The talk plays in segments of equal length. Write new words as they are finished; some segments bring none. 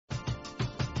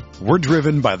We're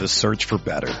driven by the search for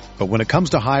better. But when it comes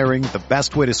to hiring, the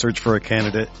best way to search for a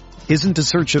candidate isn't to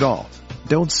search at all.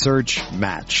 Don't search,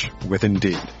 match with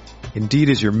Indeed. Indeed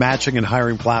is your matching and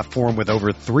hiring platform with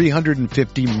over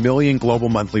 350 million global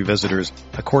monthly visitors,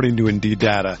 according to Indeed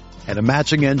data, and a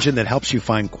matching engine that helps you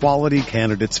find quality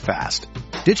candidates fast.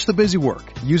 Ditch the busy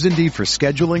work. Use Indeed for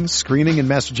scheduling, screening, and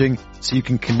messaging so you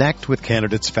can connect with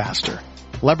candidates faster.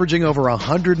 Leveraging over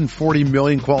 140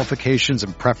 million qualifications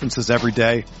and preferences every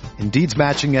day, Indeed's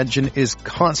matching engine is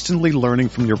constantly learning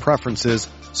from your preferences,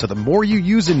 so the more you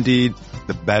use Indeed,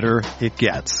 the better it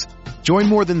gets. Join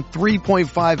more than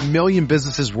 3.5 million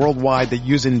businesses worldwide that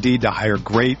use Indeed to hire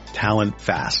great talent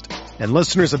fast. And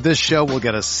listeners of this show will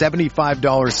get a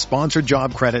 $75 sponsored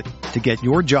job credit to get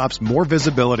your jobs more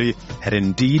visibility at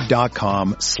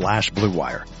Indeed.com/Blue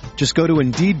Wire. Just go to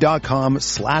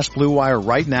Indeed.com/Blue Wire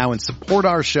right now and support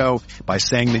our show by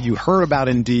saying that you heard about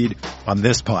Indeed on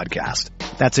this podcast.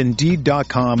 That's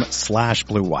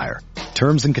Indeed.com/Blue Wire.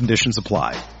 Terms and conditions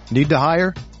apply. Need to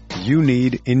hire? You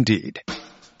need Indeed.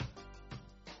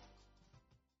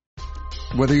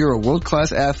 Whether you're a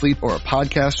world-class athlete or a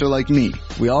podcaster like me,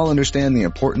 we all understand the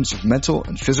importance of mental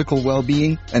and physical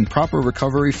well-being and proper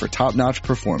recovery for top-notch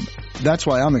performance. That's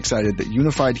why I'm excited that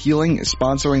Unified Healing is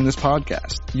sponsoring this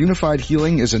podcast. Unified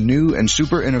Healing is a new and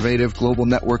super innovative global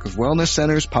network of wellness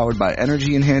centers powered by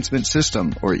Energy Enhancement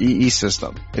System, or EE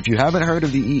System. If you haven't heard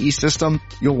of the EE System,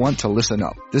 you'll want to listen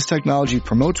up. This technology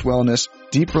promotes wellness,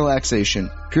 deep relaxation,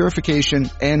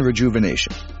 purification, and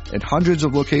rejuvenation. At hundreds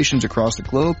of locations across the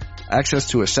globe, access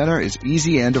to a center is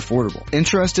easy and affordable.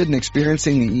 Interested in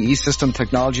experiencing the EE System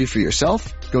technology for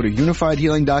yourself? Go to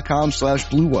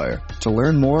unifiedhealing.com/Blue Wire to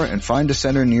learn more and find a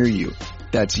center near you.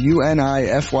 That's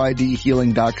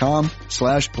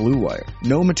UNIFYDhealing.com/Blue Wire.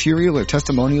 No material or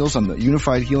testimonials on the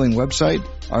Unified Healing website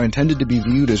are intended to be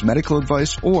viewed as medical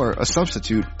advice or a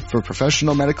substitute for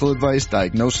professional medical advice,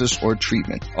 diagnosis, or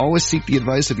treatment. Always seek the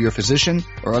advice of your physician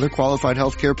or other qualified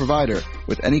healthcare provider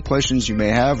with any questions you may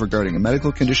have regarding a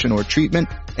medical condition or treatment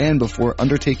and before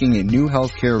undertaking a new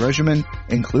healthcare regimen,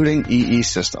 including EE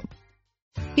System.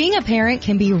 Being a parent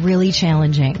can be really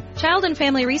challenging. Child and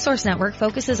Family Resource Network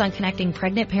focuses on connecting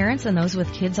pregnant parents and those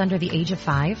with kids under the age of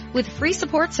 5 with free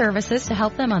support services to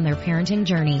help them on their parenting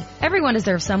journey. Everyone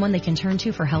deserves someone they can turn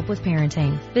to for help with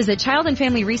parenting. Visit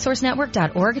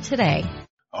childandfamilyresourcenetwork.org today.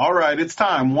 All right, it's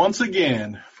time once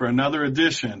again for another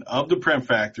edition of The Print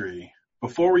Factory.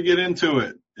 Before we get into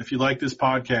it, if you like this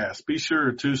podcast, be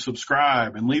sure to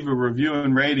subscribe and leave a review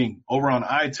and rating over on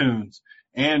iTunes,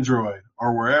 Android,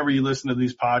 or wherever you listen to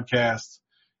these podcasts.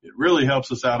 It really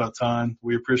helps us out a ton.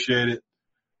 We appreciate it.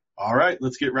 All right,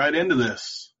 let's get right into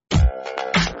this.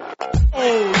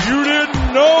 Oh, you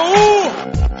didn't know?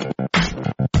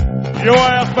 Your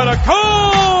ass better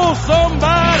call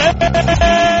somebody.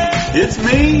 It's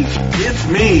me.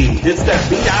 It's that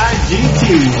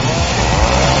B-I-G-T.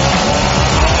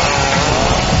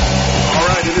 All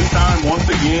right, it is time once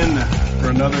again for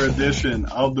another edition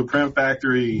of The Print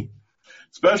Factory.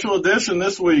 Special edition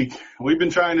this week. We've been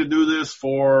trying to do this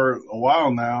for a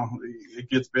while now. It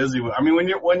gets busy. I mean, when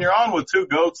you're on with two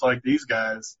goats like these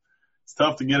guys, it's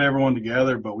tough to get everyone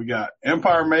together, but we got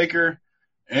Empire Maker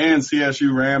and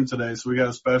CSU Ram today, so we got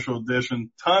a special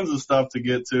edition. Tons of stuff to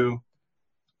get to.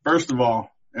 First of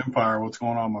all, Empire, what's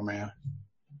going on, my man?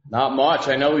 Not much.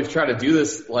 I know we've tried to do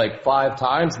this like 5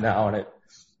 times now, and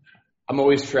I'm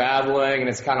always traveling, and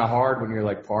it's kind of hard when you're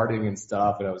like partying and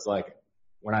stuff, and I was like,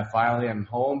 when I finally am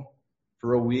home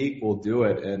for a week, we'll do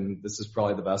it. And this is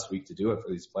probably the best week to do it for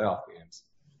these playoff games.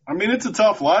 I mean, it's a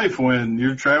tough life when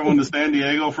you're traveling to San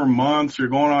Diego for months. You're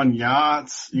going on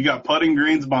yachts. You got putting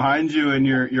greens behind you in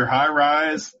your high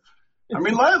rise. I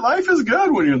mean, life is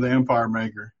good when you're the Empire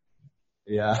Maker.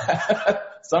 Yeah.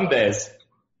 Some days.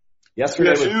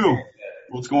 Yesterday was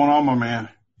what's going on, my man?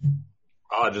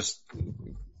 Oh, just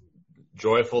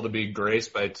joyful to be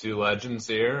graced by 2 legends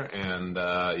here, and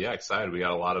excited. We got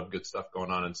a lot of good stuff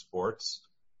going on in sports.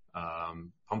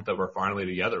 Pumped that we're finally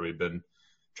together. We've been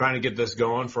trying to get this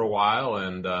going for a while,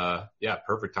 and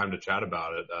perfect time to chat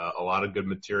about it. A lot of good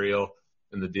material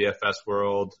in the DFS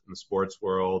world, in the sports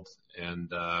world,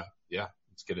 and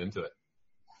let's get into it.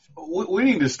 We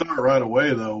need to start right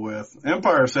away though with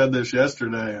Empire said this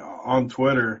yesterday on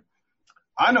Twitter.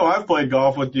 I know I've played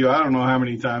golf with you, I don't know how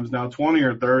many times now, 20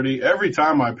 or 30. Every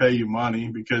time I pay you money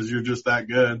because you're just that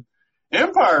good.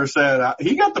 Empire said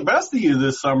he got the best of you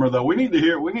this summer, though. We need to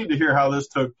hear how this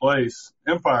took place.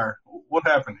 Empire, what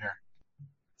happened here?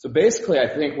 So basically, I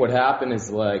think what happened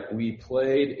is like we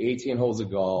played 18 holes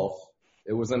of golf.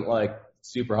 It wasn't like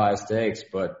super high stakes,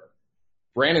 but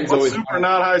Brandon's What's always super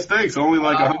not high stakes? Only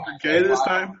like 100K this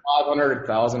time? 500,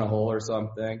 1,000 a hole or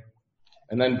something.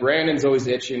 And then Brandon's always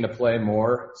itching to play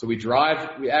more. So we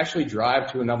actually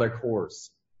drive to another course.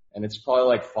 And it's probably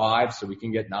like 5, so we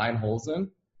can get 9 holes in.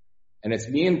 And it's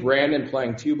me and Brandon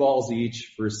playing 2 balls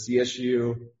each for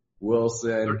CSU,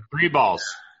 Wilson. 3 balls.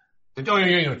 Oh,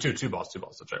 yeah, two balls.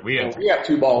 That's right. We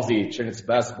two balls each, and it's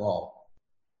best ball.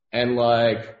 And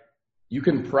like, you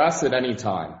can press at any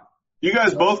time. You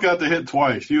guys both got to hit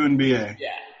twice, you and BA. Yeah.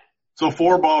 So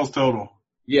 4 balls total.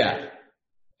 Yeah.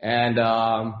 And,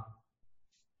 I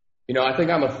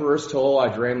think on the first hole, I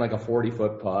drained like a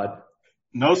 40-foot putt.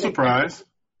 No surprise.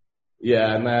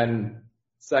 Yeah, and then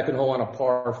second hole on a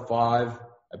par 5,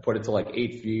 I put it to like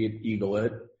 8 feet, eagle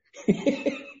it.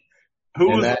 Who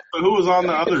was on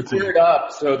the other team? Cleared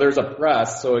up, so there's a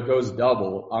press, so it goes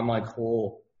double on like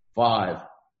hole 5.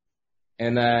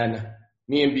 And then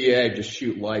me and BA just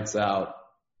shoot lights out.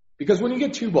 Because when you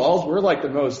get 2 balls, we're like the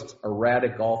most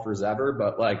erratic golfers ever,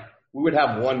 but like we would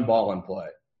have 1 ball in play.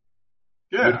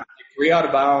 Yeah. We'd take 3 out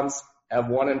of bounds, have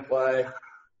 1 in play.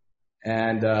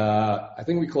 And I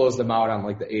think we closed them out on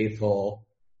like the 8th hole.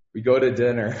 We go to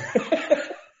dinner.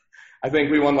 I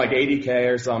think we won like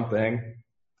 80K or something.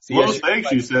 Low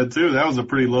stakes, you said too. That was a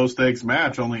pretty low stakes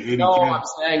match, only 80K. No, I'm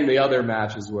saying the other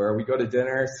matches where we go to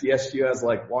dinner, CSU has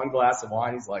like 1 glass of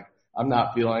wine. He's like, I'm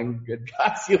not feeling good,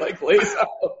 guys. He like lays on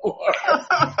the floor.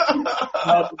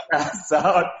 Pass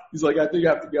out. He's like, I think I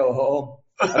have to go home.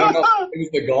 I don't know if it was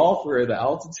the golf or the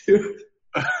altitude.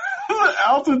 The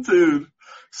altitude.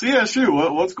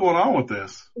 CSU, what's going on with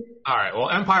this? All right. Well,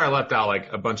 Empire left out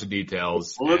like a bunch of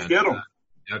details. Well, let's get them.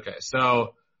 Okay.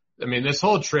 So, I mean, this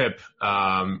whole trip,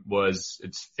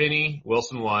 it's Finney,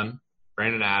 Wilson 1,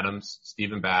 Brandon Adams,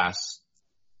 Stephen Bass,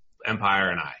 Empire,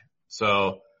 and I.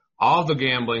 So all of the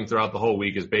gambling throughout the whole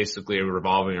week is basically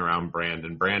revolving around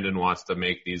Brandon. Brandon wants to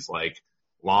make these like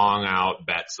long out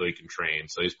bets so he can train.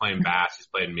 So he's playing Bass, he's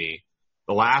playing me.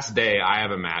 The last day I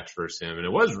have a match versus him, and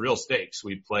it was real stakes.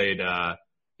 We played,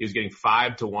 he was getting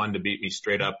 5-1 to beat me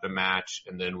straight up the match,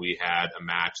 and then we had a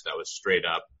match that was straight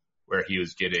up where he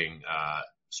was getting,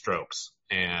 strokes.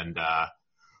 And,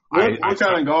 what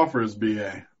kind of golfer is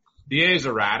BA? BA is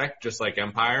erratic, just like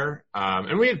Empire.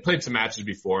 And we had played some matches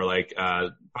before, like,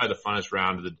 probably the funnest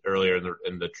round earlier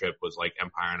in the trip was like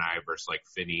Empire and I versus like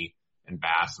Finney and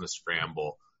Bass in the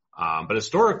scramble. But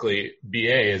historically,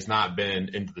 BA has not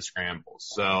been into the scrambles.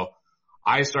 So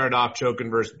I started off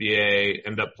choking versus BA,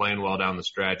 ended up playing well down the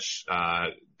stretch,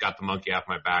 got the monkey off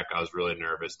my back. I was really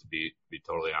nervous to be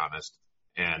totally honest,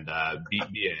 and, beat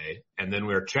BA. And then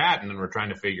we were chatting and we're trying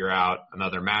to figure out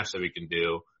another match that we can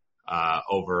do,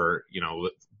 over,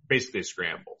 basically a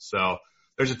scramble. So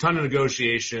there's a ton of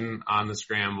negotiation on the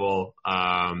scramble.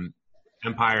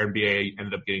 Empire and BA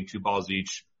ended up getting 2 balls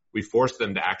each. We forced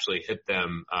them to actually hit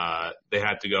them. They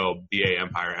had to go BA,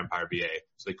 Empire, Empire, BA.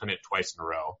 So they couldn't hit twice in a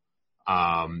row,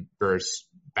 versus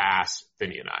Bass,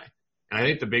 Finney, and I. And I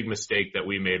think the big mistake that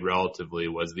we made relatively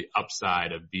was the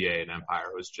upside of BA and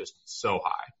Empire was just so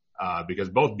high, because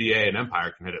both BA and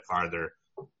Empire can hit it farther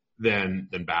than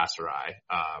Bass or I.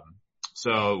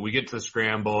 So we get to the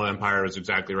scramble. Empire was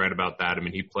exactly right about that. I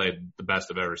mean, he played the best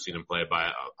I've ever seen him play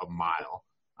by a mile.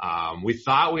 We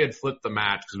thought we had flipped the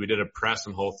match because we did a press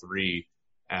in hole 3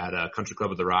 at Country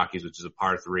Club of the Rockies, which is a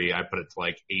par 3. I put it to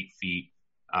like 8 feet.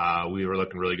 We were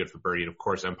looking really good for birdie. And of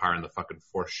course, Empire in the fucking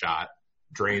 4th shot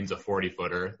drains a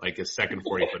 40-footer, like his second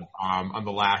 40-foot bomb on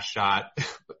the last shot,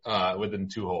 within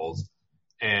 2 holes.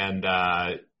 And,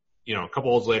 a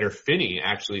couple holes later, Finney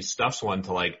actually stuffs one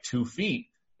to like 2 feet,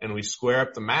 and we square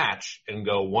up the match and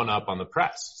go 1 up on the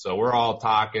press. So we're all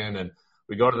talking, and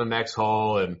we go to the next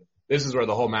hole, and this is where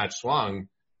the whole match swung.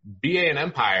 BA and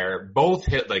Empire both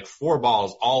hit like 4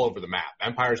 balls all over the map.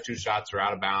 Empire's 2 shots were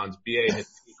out of bounds. BA hit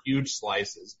 2 huge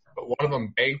slices, but one of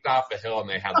them banked off a hill, and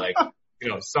they had like,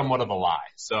 somewhat of a lie.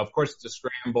 So of course it's a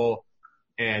scramble,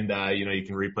 and, you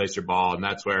can replace your ball, and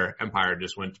that's where Empire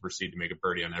just went to proceed to make a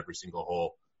birdie on every single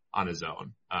hole on his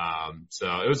own. So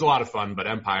it was a lot of fun, but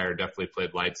Empire definitely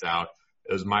played lights out.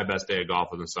 It was my best day of golf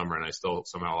in the summer, and I still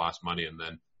somehow lost money. And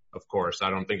then, of course,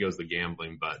 I don't think it was the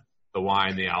gambling, but the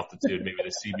wine, the altitude, maybe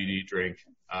the CBD drink.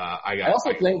 I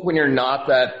also think when you're not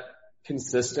that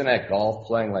consistent at golf,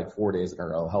 playing like 4 days in a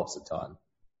row helps a ton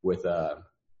with,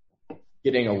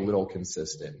 getting a little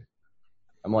consistent.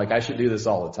 I'm like, I should do this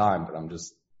all the time, but I'm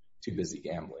just too busy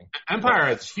gambling. Empire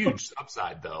has huge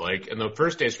upside though. Like in the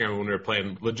first day scramble when we were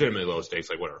playing legitimately low stakes,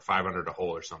 like whatever, 500 a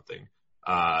hole or something,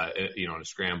 in a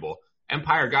scramble,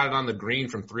 Empire got it on the green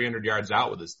from 300 yards out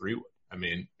with his 3-wood. I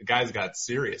mean, the guy's got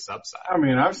serious upside. I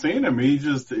mean, I've seen him. He's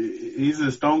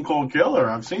a stone cold killer.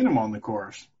 I've seen him on the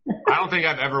course. I don't think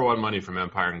I've ever won money from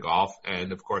Empire in golf.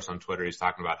 And, of course, on Twitter, he's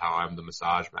talking about how I'm the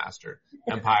massage master.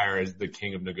 Empire is the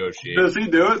king of negotiation. Does he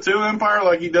do it too, Empire,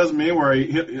 like he does me, where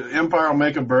Empire will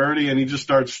make a birdie and he just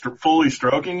starts fully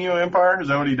stroking you, Empire? Is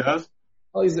that what he does?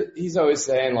 Well, he's always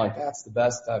saying, like, that's the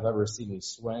best I've ever seen you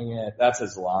swing it. That's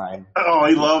his line. Oh,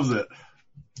 he loves it.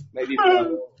 Maybe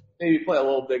play a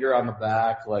little bigger on the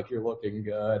back, like you're looking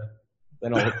good.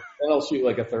 Then I'll shoot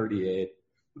like a 38.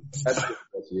 That's a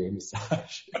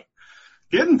massage.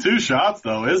 Getting 2 shots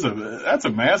though that's a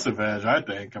massive edge, I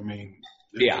think. I mean,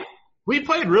 yeah, we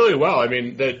played really well. I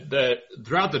mean,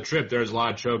 throughout the trip there was a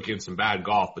lot of choking and some bad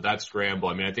golf, but that scramble.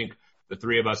 I mean, I think the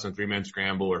 3 of us in 3-man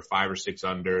scramble were 5 or 6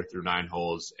 under through 9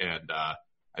 holes, and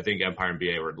I think Empire and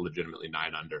BA were legitimately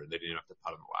 9 under. They didn't have to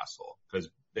putt on the last hole because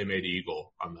they made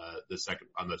eagle on the second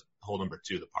on the hole number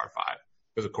 2, the par 5.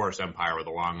 Because of course Empire with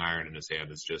a long iron in his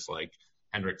hand is just like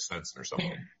Henrik Stenson or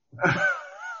something.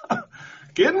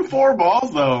 Getting 4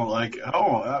 balls though, like I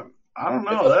don't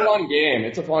know. It's a fun game.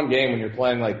 It's a fun game when you're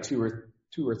playing like two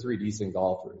or three decent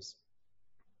golfers.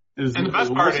 And the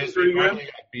best part is we finally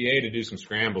got BA to do some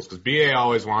scrambles because BA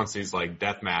always wants these like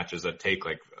death matches that take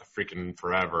like freaking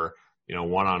forever, you know,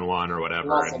 1-on-1 or whatever.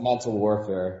 Lots of mental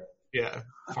warfare. Yeah.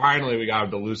 Finally, we got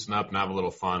him to loosen up and have a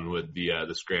little fun with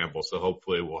the scramble. So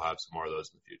hopefully we'll have some more of those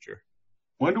in the future.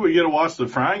 When do we get to watch the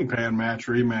frying pan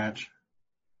rematch?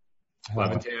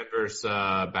 Levitan versus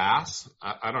Bass.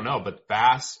 I don't know, but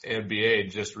Bass and BA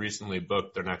just recently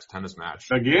booked their next tennis match.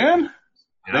 Again?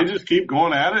 Yeah. They just keep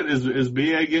going at it? Is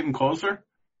BA getting closer?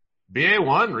 BA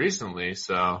won recently,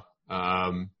 so.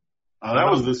 That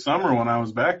was this summer when I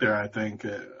was back there, I think,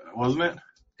 wasn't it?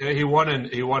 Yeah, he won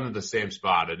in the same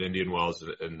spot at Indian Wells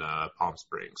in Palm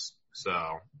Springs.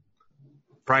 So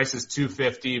price is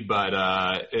 $250, but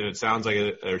it sounds like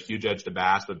a huge edge to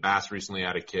Bass. But Bass recently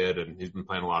had a kid, and he's been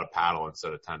playing a lot of paddle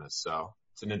instead of tennis. So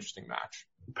it's an interesting match.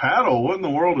 Paddle? What in the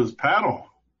world is paddle?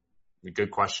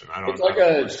 Good question. I don't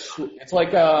know. It's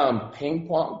like ping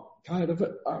pong kind of,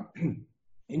 and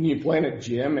you play in a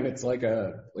gym, and it's like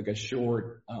a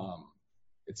short,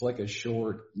 it's like a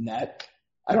short net.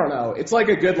 I don't know. It's like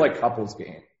a good like couples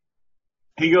game.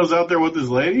 He goes out there with his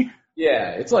lady?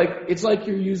 Yeah, it's like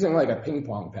you're using like a ping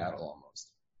pong paddle almost.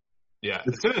 Yeah,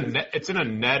 it's in a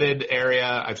netted area.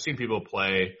 I've seen people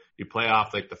play. You play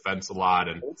off like the fence a lot,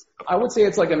 and I would say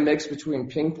it's like a mix between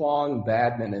ping pong,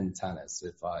 badminton, and tennis.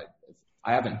 If I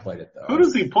haven't played it though. Who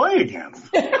does he play against?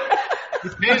 He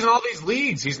plays in all these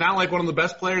leagues. He's not like one of the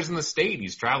best players in the state.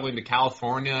 He's traveling to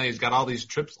California. He's got all these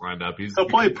trips lined up. He'll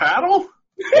play paddle?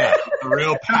 Yeah, the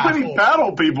real paddle. How many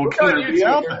paddle people can there be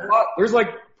out there? There's like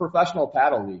professional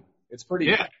paddle league. It's pretty.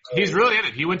 Yeah, he's really in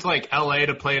it. He went to like LA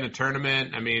to play in a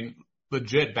tournament. I mean,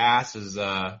 legit Bass is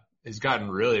he's gotten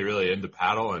really, really into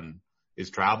paddle and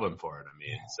he's traveling for it. I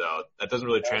mean, so that doesn't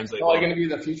really translate. He's probably going to be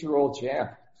the future world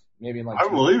champ. Maybe in like I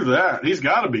believe that. He's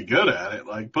got to be good at it,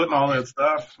 like putting all that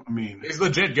stuff. I mean, he's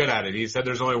legit good at it. He said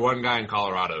there's only one guy in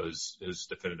Colorado who's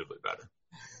definitively better.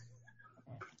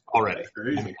 Already,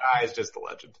 crazy. The guy is just a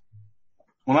legend.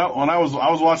 When I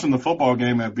was watching the football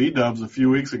game at B-Dubs a few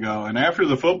weeks ago, and after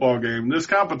the football game, this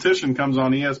competition comes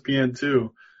on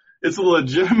ESPN2. It's a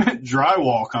legitimate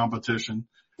drywall competition.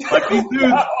 Like these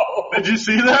dudes, No. Did you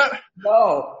see that?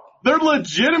 No. They're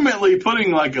legitimately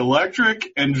putting like electric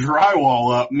and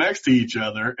drywall up next to each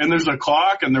other, and there's a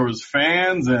clock and there was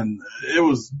fans, and it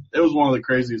was one of the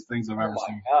craziest things I've ever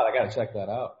seen. God, I gotta check that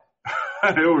out.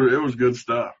 It was good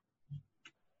stuff.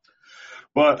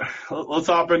 But let's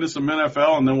hop into some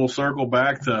NFL, and then we'll circle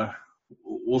back to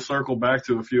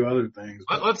a few other things.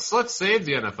 Let's save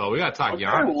the NFL. We got to talk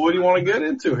Giannis. Well, what do you want to get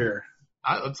into here?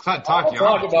 Let's talk I'll Giannis.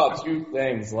 talk about two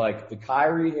things, like the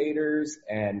Kyrie haters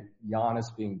and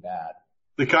Giannis being bad.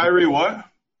 The Kyrie what?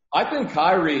 I think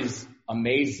Kyrie's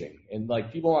amazing, and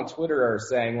like people on Twitter are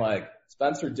saying like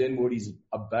Spencer Dinwiddie's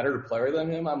a better player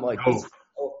than him. I'm like,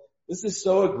 this is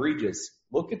so egregious.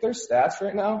 Look at their stats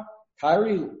right now.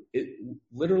 Kyrie, it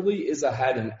literally is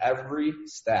ahead in every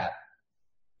stat,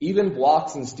 even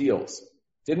blocks and steals.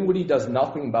 Dinwiddie does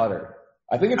nothing better.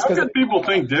 I think it's because how could people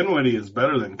think Dinwiddie is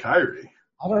better than Kyrie?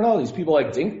 I don't know. These people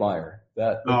like Dinkmeyer.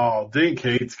 Dink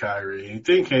hates Kyrie.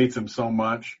 Dink hates him so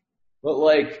much. But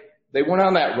like they went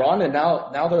on that run, and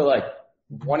now they're like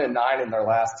 1-9 in their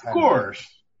last 10. Of course.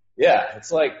 Yeah,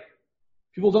 it's like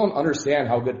people don't understand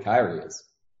how good Kyrie is.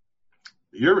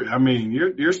 You're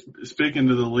speaking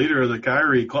to the leader of the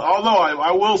Kyrie club. Although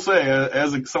I will say,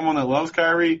 as someone that loves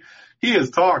Kyrie, he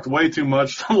has talked way too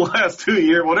much the last 2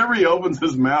 years. Whenever he opens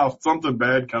his mouth, something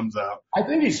bad comes out. I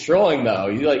think he's trolling though.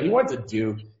 He went to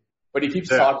Duke, but he keeps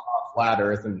talking about flat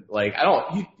Earth and like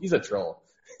he's a troll.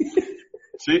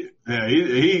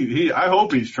 I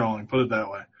hope he's trolling. Put it that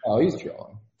way. Oh, he's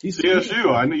trolling.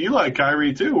 CSU. I know you like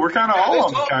Kyrie too. We're kind of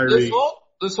all on Kyrie.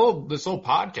 This whole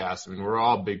podcast. I mean, we're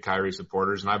all big Kyrie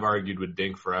supporters, and I've argued with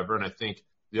Dink forever. And I think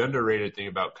the underrated thing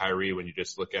about Kyrie, when you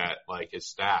just look at like his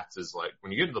stats, is like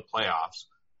when you get to the playoffs,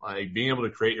 like being able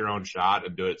to create your own shot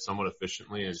and do it somewhat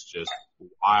efficiently is just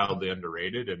wildly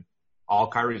underrated. And all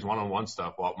Kyrie's one-on-one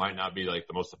stuff, while it might not be like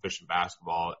the most efficient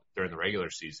basketball during the regular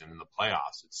season, in the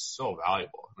playoffs, it's so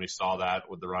valuable. And we saw that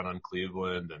with the run on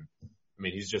Cleveland, and I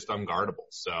mean, he's just unguardable.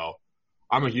 So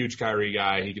I'm a huge Kyrie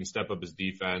guy. He can step up his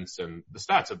defense, and the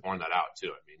stats have borne that out too.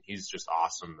 I mean, he's just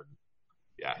awesome. And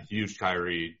yeah, huge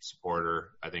Kyrie supporter.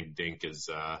 I think Dink is,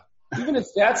 even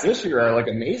his stats this year are like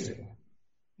amazing.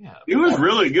 Yeah. He was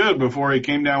really good before he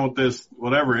came down with this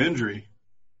whatever injury.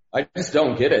 I just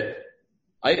don't get it.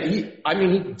 I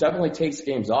mean, he definitely takes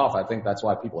games off. I think that's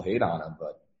why people hate on him,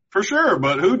 but. For sure,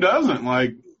 but who doesn't?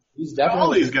 Like, he's definitely.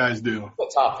 All these guys do.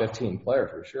 A top 15 player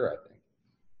for sure, I think.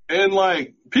 And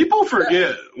like, people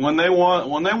forget when they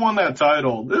won that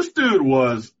title, this dude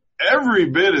was every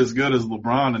bit as good as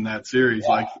LeBron in that series.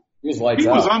 Yeah, like, he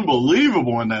was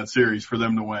unbelievable in that series for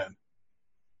them to win.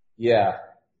 Yeah.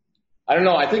 I don't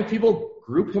know. I think people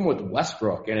group him with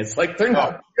Westbrook, and it's like they're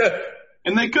not good.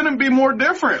 And they couldn't be more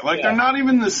different. Like, they're not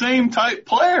even the same type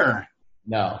player.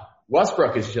 No.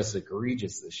 Westbrook is just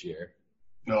egregious this year.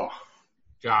 No.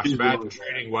 Josh, imagine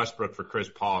trading Westbrook for Chris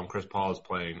Paul, and Chris Paul is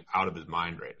playing out of his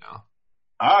mind right now.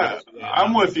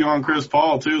 I'm with you on Chris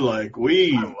Paul, too. Like,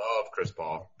 I love Chris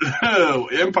Paul.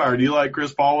 Empire, do you like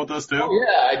Chris Paul with us, too? Oh,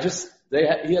 yeah,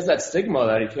 he has that stigma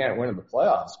that he can't win in the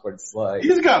playoffs, but it's like.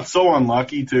 He's got so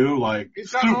unlucky, too. Like,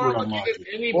 super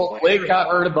unlucky. Well, Blake got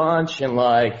hurt a bunch, and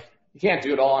like, he can't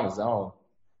do it all on his own.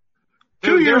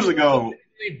 2 years ago.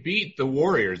 They beat the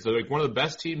Warriors. They're like one of the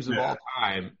best teams of all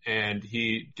time, and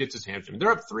he gets his hamstring.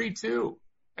 They're up 3-2.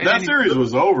 That series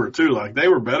was over, too. Like, they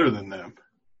were better than them.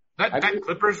 That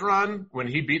Clippers run, when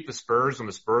he beat the Spurs, when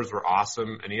the Spurs were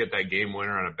awesome, and he had that game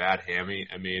winner on a bad hammy,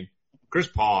 I mean, Chris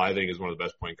Paul, I think, is one of the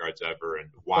best point guards ever.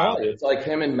 And wow. It's like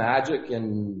him and Magic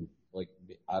and, like,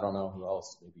 I don't know who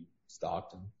else, maybe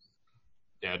Stockton.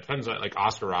 Yeah, it depends on, like,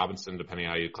 Oscar Robinson, depending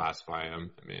on how you classify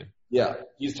him. I mean. Yeah,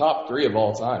 he's top 3 of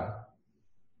all time.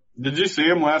 Did you see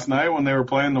him last night when they were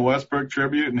playing the Westbrook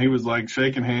tribute and he was like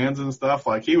shaking hands and stuff?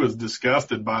 Like he was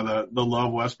disgusted by the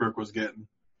love Westbrook was getting.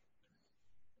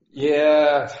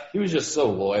 Yeah, he was just so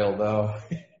loyal though.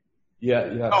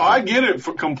 Yeah. Oh, I get it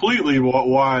completely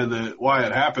why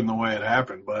it happened the way it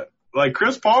happened, but like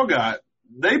Chris Paul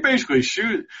they basically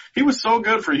he was so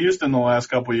good for Houston the last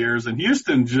couple of years, and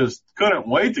Houston just couldn't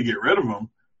wait to get rid of him.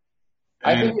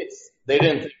 I think they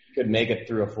didn't think he could make it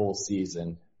through a full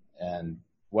season, and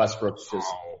Westbrook's just.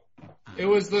 It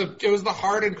was the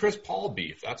Harden Chris Paul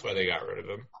beef. That's why they got rid of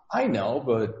him. I know,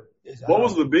 but what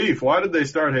was the beef? Why did they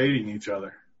start hating each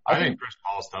other? I think Chris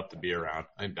Paul's tough to be around.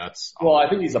 I think that's. Well, I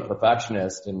think he's a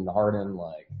perfectionist, and Harden,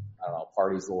 like, I don't know,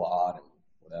 parties a lot and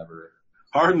whatever.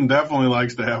 Harden definitely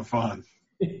likes to have fun.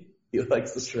 He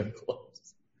likes the strip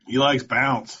clubs. He likes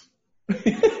bounce.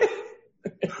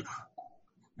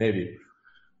 Maybe.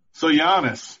 So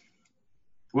Giannis,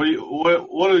 what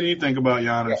do you think about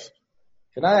Giannis?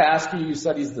 Can I ask you? You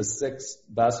said he's the 6th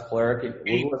best player.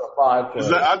 Who were the 5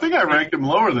 players? I think I ranked him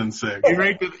lower than 6. He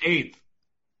ranked him 8th.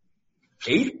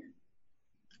 8?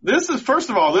 This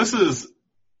is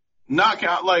not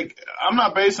count. Like, I'm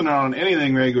not basing it on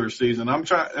anything regular season.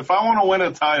 If I want to win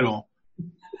a title,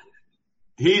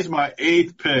 he's my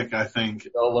 8th pick, I think.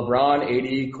 So LeBron,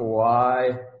 AD,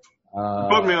 Kawhi.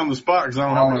 Put me on the spot because I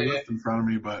don't have my list in front of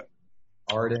me, but.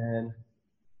 Harden.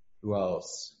 Who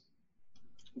else?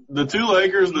 The 2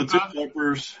 Lakers, the 2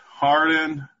 Clippers,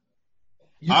 Harden.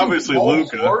 You obviously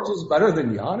Luka. George is better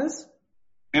than Giannis?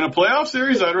 In a playoff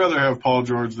series, I'd rather have Paul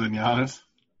George than Giannis.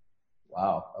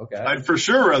 Wow, okay. I'd for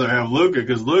sure rather have Luka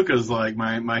because Luka's like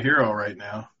my hero right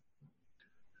now.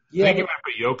 Yeah, I think you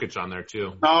might put Jokic on there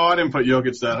too. No, I didn't put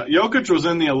Jokic that. Jokic was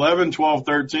in the 11, 12,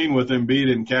 13 with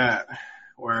Embiid and Cat,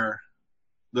 where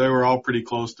they were all pretty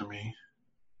close to me.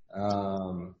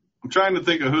 I'm trying to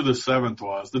think of who the 7th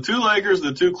was. The 2 Lakers,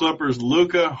 the 2 Clippers,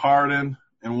 Luka, Harden,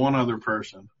 and one other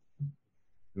person.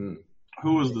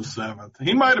 Who was the 7th?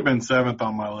 He might have been 7th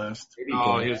on my list.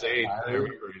 Oh, he was 8th. I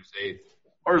remember he was 8th.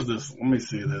 Where's this? Let me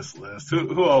see this list.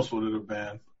 Who else would it have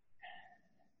been?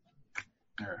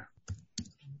 Here.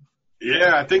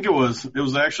 Yeah, I think it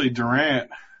was actually Durant,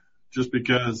 just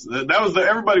because that was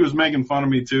everybody was making fun of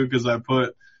me too because I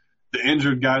put the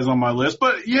injured guys on my list.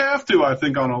 But you have to, I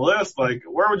think, on a list. Like,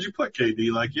 where would you put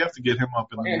KD? Like, you have to get him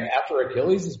up in there. After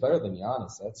Achilles is better than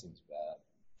Giannis. That seems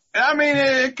bad. I mean,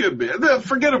 it could be.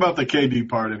 Forget about the KD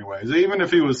part anyways. Even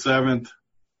if he was 7th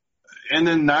and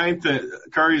then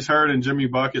 9th, Curry's hurt and Jimmy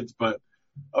buckets. But,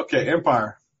 okay,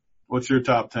 Empire, what's your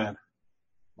top 10?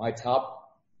 My top.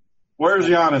 Where's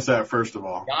Giannis at, first of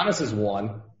all? Giannis is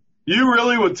 1. You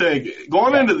really would take,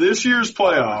 going into this year's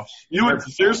playoffs, you would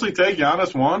seriously take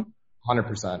Giannis 1?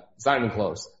 100%. It's not even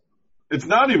close. It's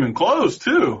not even close,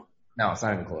 too. No, it's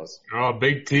not even close. Oh,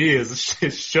 Big T is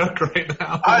shook right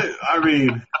now. I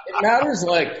mean. It matters,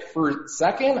 like, for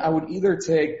second, I would either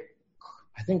take,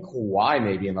 I think Kawhi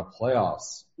maybe in the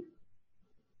playoffs.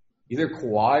 Either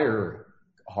Kawhi or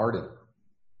Harden.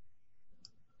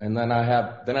 And then I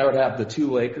would have the 2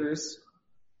 Lakers.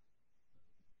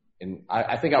 And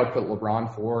I think I would put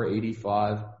LeBron 4,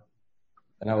 85.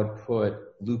 And I would put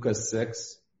Luka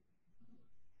 6.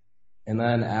 And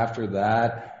then after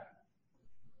that,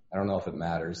 I don't know if it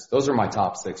matters. Those are my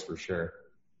top 6 for sure.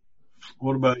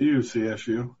 What about you,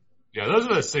 CSU? Yeah, those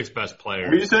are the 6 best players.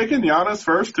 Are you taking Giannis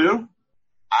first, too?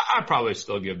 I'd probably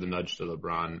still give the nudge to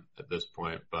LeBron at this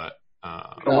point, but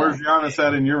where's Giannis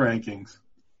at in your rankings?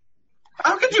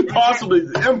 How could you possibly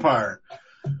Empire?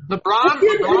 LeBron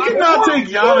You cannot take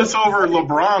Giannis over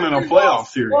LeBron in a playoff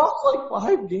series. Lost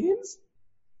like 5 games?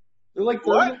 They're like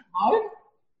 35?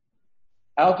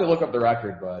 I'll have to look up the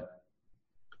record, but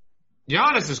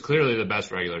Giannis is clearly the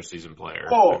best regular season player.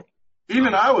 Well,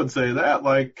 even I would say that,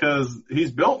 like, because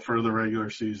he's built for the regular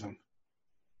season.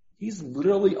 he's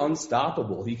literally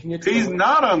unstoppable. He can get. He's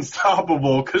not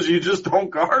unstoppable because you just don't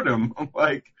guard him.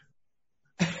 Like,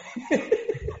 I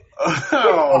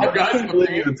can't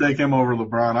believe you would take him over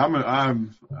LeBron.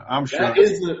 I'm sure. I bet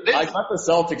the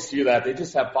Celtics do that. They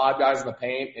just have 5 guys in the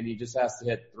paint, and he just has to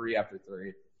hit 3 after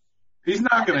 3. He's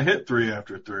not going to hit 3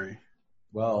 after 3.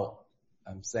 Well,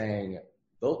 I'm saying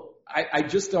I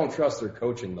just don't trust their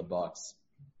coaching, the Bucks,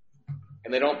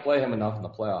 and they don't play him enough in the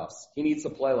playoffs. He needs to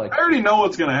play like. I already know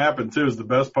what's going to happen too. Is the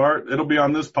best part. It'll be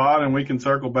on this pod, and we can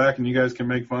circle back, and you guys can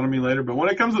make fun of me later. But when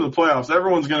it comes to the playoffs,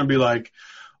 everyone's going to be like,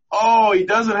 "Oh, he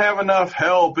doesn't have enough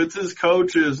help. It's his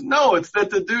coaches." No, it's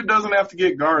that the dude doesn't have to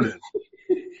get guarded.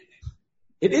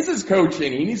 It is his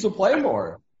coaching. He needs to play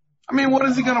more. I mean, what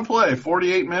is he going to play?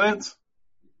 48 minutes?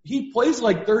 He plays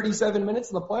like 37 minutes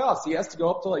in the playoffs. He has to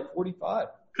go up to like 45.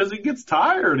 Because he gets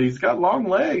tired. He's got long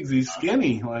legs. He's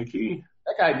skinny.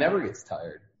 That guy never gets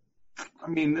tired. I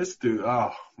mean, this dude,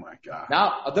 oh my God.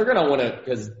 Now, they're going to win it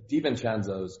because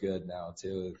DiVincenzo is good now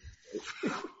too.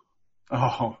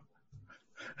 Oh.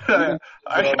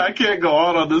 I can't go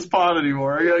on this pod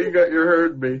anymore. You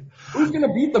heard me. Who's going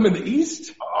to beat them in the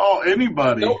East? Oh,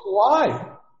 anybody. No, why?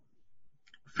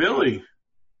 Philly.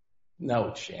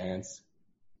 No chance.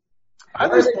 I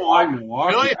just don't like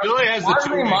Milwaukee. Philly has the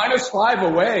 2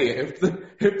 -5 away.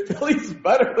 If Philly's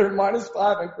better, they're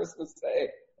 -5 on Christmas Day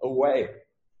away.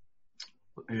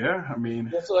 Yeah, I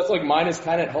mean. So that's like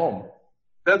 -10 at home.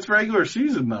 That's regular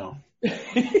season though.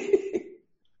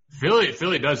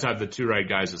 Philly does have the 2 right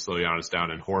guys to slow Giannis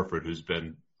down, and Horford, who's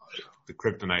been the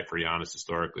kryptonite for Giannis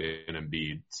historically, and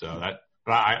Embiid.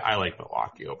 But I like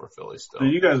Milwaukee over Philly still. So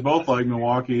you guys both like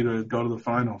Milwaukee to go to the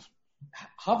finals.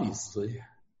 Obviously.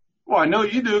 Well, I know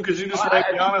you do because you just like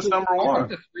Giannis number 1. I think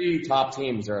the 3 top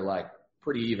teams are like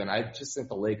pretty even. I just think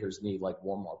the Lakers need like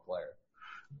one more player.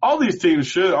 All these teams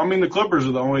should. I mean, the Clippers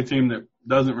are the only team that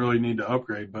doesn't really need to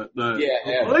upgrade, but the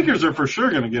Lakers are for sure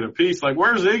going to get a piece. Like,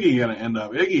 where's Iggy going to end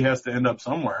up? Iggy has to end up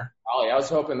somewhere. Oh, yeah, I was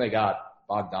hoping they got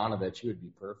Bogdanovich. He would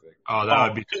be perfect. Oh, that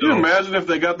would be. Could you imagine if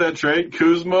they got that trade,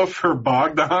 Kuzma for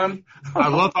Bogdan? I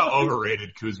love how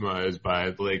overrated Kuzma is by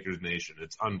the Lakers nation.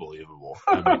 It's unbelievable.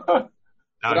 I mean,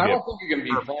 but I don't think you're going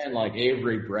to be playing like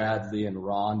Avery Bradley and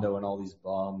Rondo and all these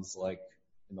bums like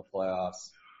in the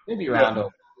playoffs. Maybe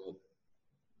Rondo.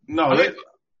 No, they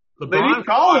need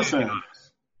Collison.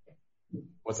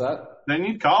 What's that? They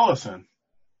need Collison.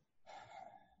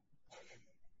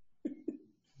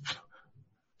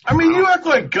 I mean, you act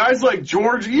like guys like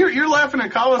George. You're laughing at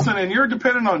Collison, and you're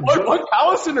dependent on George. What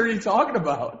Collison are you talking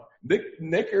about?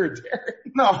 Nick or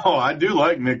Darren? No, I do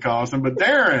like Nick Collison, but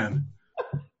Darren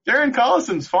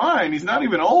Collison's fine. He's not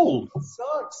even old. It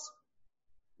sucks.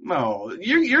 No,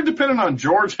 you're dependent on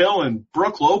George Hill and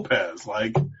Brooke Lopez.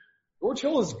 Like, George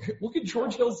Hill is good. Look at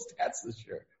George Hill's stats this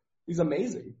year. He's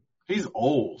amazing. He's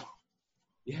old.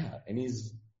 Yeah, and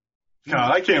he's.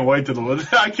 God, I can't wait till the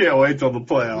playoffs.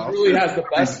 He really has the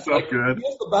best. He's so good. He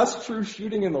has the best true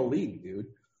shooting in the league, dude.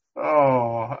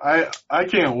 Oh, I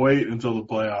can't wait until the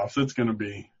playoffs.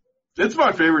 It's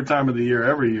my favorite time of the year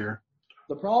every year.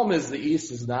 The problem is the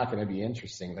East is not going to be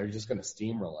interesting. They're just going to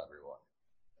steamroll everyone.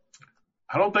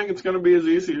 I don't think it's going to be as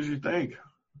easy as you think.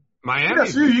 Miami.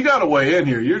 Yes, you got to weigh in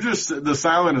here. You're just the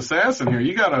silent assassin here.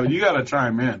 You got to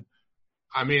chime in.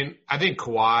 I mean, I think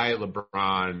Kawhi,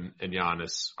 LeBron, and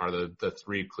Giannis are the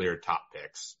three clear top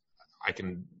picks.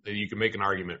 You can make an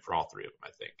argument for all three of them,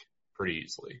 I think, pretty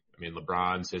easily. I mean,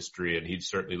 LeBron's history, and he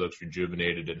certainly looks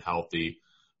rejuvenated and healthy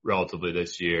relatively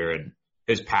this year, and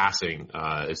his passing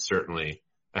is certainly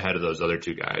ahead of those other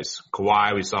two guys.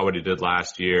 Kawhi, we saw what he did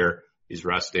last year. He's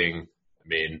resting. I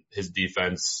mean, his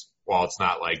defense, while it's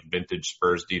not like vintage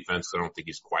Spurs defense, I don't think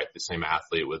he's quite the same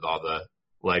athlete with all the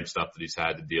leg stuff that he's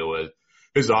had to deal with.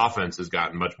 His offense has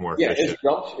gotten much more efficient.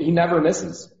 He never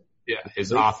misses. Yeah,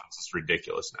 his offense is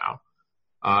ridiculous now.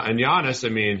 And Giannis, I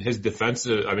mean, his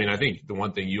defensive, I mean, I think the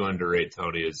one thing you underrate,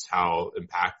 Tony, is how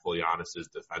impactful Giannis is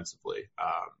defensively.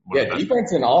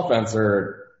 Defense and offense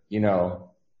are,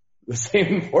 the same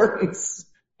importance,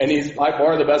 and he's by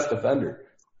far the best defender.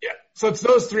 Yeah. So it's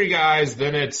those three guys,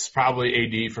 then it's probably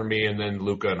AD for me, and then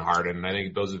Luka and Harden. I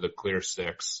think those are the clear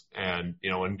six. And,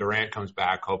 when Durant comes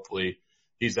back, hopefully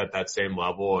he's at that same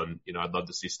level. And, I'd love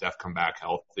to see Steph come back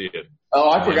healthy.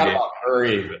 I forgot about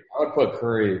Curry. I would put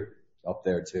Curry up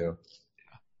there too.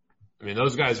 I mean,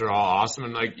 those guys are all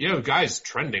awesome. And guys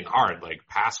trending hard. Like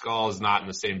Pascal is not in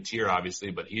the same tier, obviously,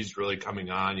 but he's really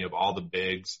coming on. You have all the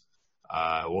bigs.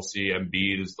 We'll see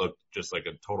Embiid has looked just like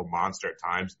a total monster at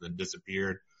times and then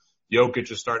disappeared.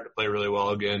 Jokic is starting to play really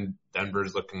well again.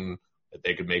 Denver's looking that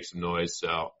they could make some noise.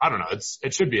 So I don't know.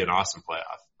 It should be an awesome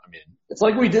playoff. I mean, it's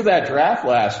like we did that draft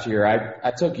last year.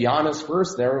 I took Giannis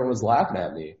first and everyone was laughing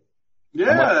at me.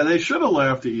 Yeah, they should have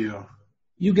laughed at you.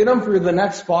 You get him for the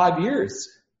next 5 years.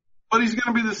 But he's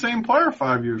going to be the same player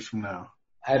 5 years from now.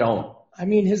 I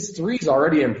mean, his three's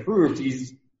already improved.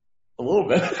 He's a little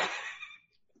bit.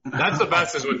 That's the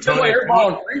best is when Tony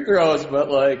airballing free throws,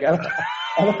 but I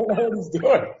don't know what he's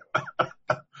doing.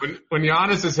 When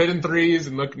Giannis is hitting threes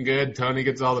and looking good, Tony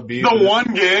gets all the beats. The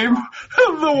one game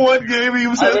he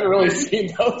was. I haven't really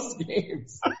seen those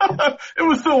games. It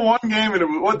was the one game.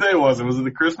 And what day was it? Was it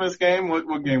the Christmas game?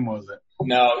 What game was it?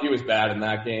 No, he was bad in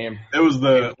that game. It was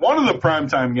one of the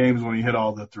primetime games when he hit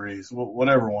all the threes,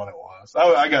 whatever one it was.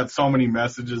 I got so many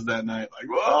messages that night, like,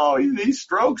 "Whoa, he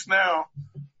strokes now."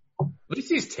 At least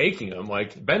he's taking them.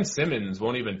 Like Ben Simmons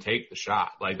won't even take the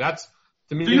shot. Like that's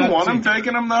to me. Do you want him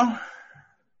taking them though?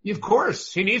 Of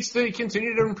course, he needs to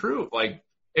continue to improve. Like,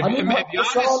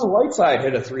 Hassan Whiteside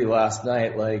hit a three last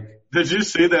night. Did you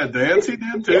see that dance he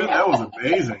did too? Yeah. That was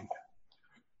amazing.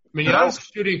 I mean, Giannis is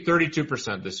shooting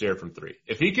 32% this year from three.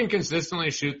 If he can consistently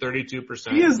shoot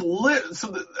 32%, he is lit.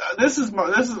 So this is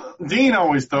Dean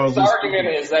always throws. His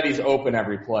argument is that he's open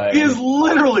every play. He is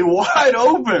literally wide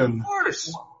open. Of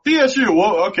course. CSU.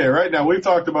 Well, okay, right now we've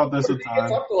talked about this a time.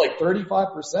 It's up to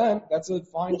 35%. That's a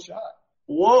fine shot.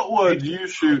 What would you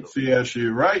shoot,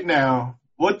 CSU, right now?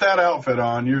 With that outfit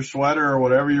on, your sweater or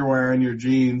whatever you're wearing, your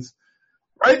jeans.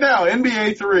 Right now,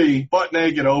 NBA 3, butt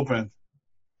naked open.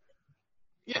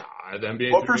 Yeah, the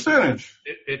NBA. What percentage?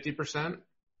 50%.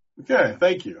 Okay,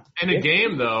 thank you. In a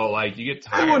game, though, you get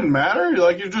tired. It wouldn't matter.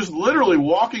 You're just literally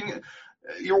walking.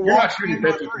 You're not shooting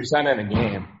 50% in a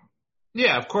game.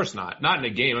 Yeah, of course not. Not in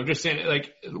a game. I'm just saying,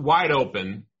 wide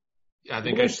open. I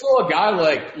think there's still a guy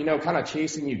kind of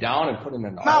chasing you down and putting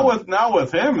an arm. Not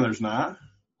with him. There's not.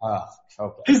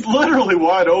 Okay. He's literally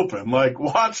wide open.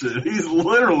 Watch it. He's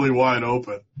literally wide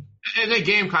open. In a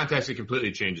game context, it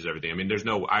completely changes everything. I mean,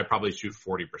 I probably shoot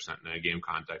 40% in a game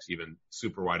context, even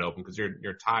super wide open, because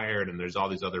you're tired and there's all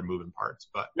these other moving parts.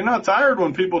 But you're not tired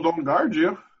when people don't guard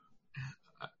you.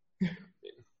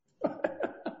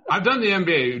 I've done the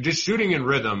NBA. Just shooting in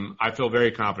rhythm, I feel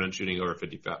very confident shooting over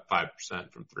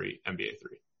 55% from three, NBA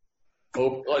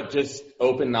 3. Just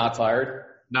open, not tired?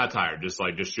 Not tired, just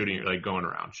shooting, going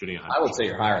around, shooting. I would say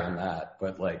you're higher than that,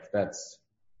 but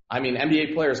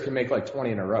NBA players can make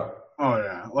 20 in a row. Oh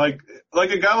yeah. Like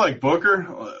a guy like Booker,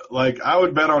 I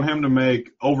would bet on him to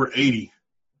make over 80.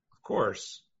 Of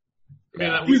course.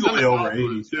 Easily over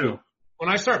 80 too. When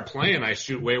I start playing, I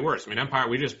shoot way worse. I mean, Empire,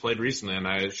 we just played recently, and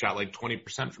I shot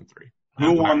 20% from three.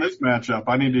 Who won this matchup?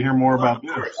 I need to hear more about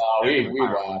this. We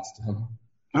watched him.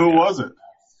 Who was it?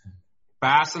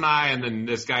 Bass and I, and then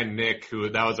this guy Nick,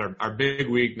 that was our big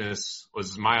weakness,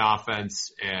 was my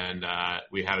offense, and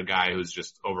we had a guy who's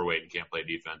just overweight and can't play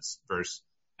defense. Versus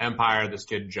Empire, this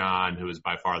kid John, who is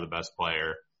by far the best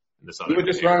player. He would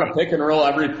just run a pick and roll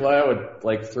every play. I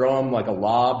would throw him like a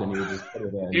lob, and he would just put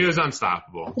it in. He was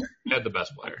unstoppable. He had the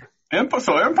best player.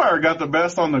 So Empire got the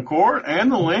best on the court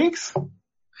and the links.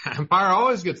 Empire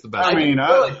always gets the best. I mean,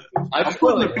 I'm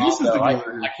putting the pieces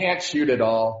together. I can't shoot it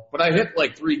all, but I hit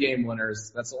 3 game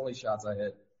winners. That's the only shots I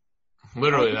hit.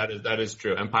 Literally, that is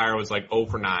true. Empire was 0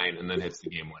 for 9 and then hits the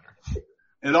game winner.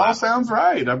 It all sounds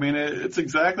right. I mean, it's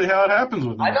exactly how it happens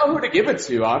with me. I know who to give it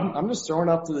to. I'm just throwing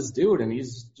up to this dude, and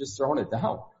he's just throwing it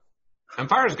down.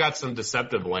 Empire's got some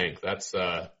deceptive length. That's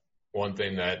one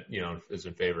thing that is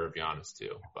in favor of Giannis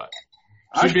too. But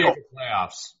should be in the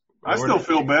playoffs. I still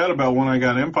feel bad about when I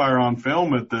got Empire on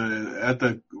film at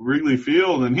the Wrigley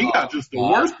Field, and he got just the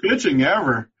worst pitching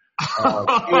ever.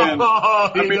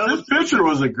 This pitcher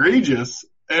was egregious.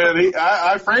 And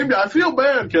I framed it. I feel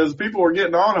bad because people were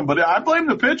getting on him, but I blame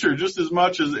the pitcher just as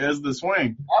much as the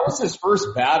swing. That was his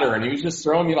first batter, and he was just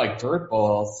throwing me like dirt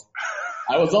balls.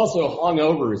 I was also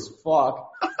hungover as fuck.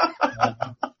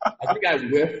 I think I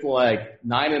whiffed like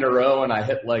 9 in a row, and I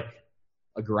hit like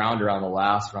a grounder on the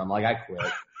last one. I'm like, I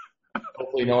quit.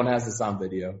 Hopefully no one has this on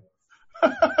video.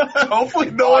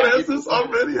 Hopefully no one has this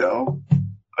on video.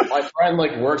 My friend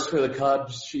like works for the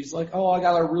Cubs. She's like, oh, I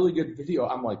got a really good video.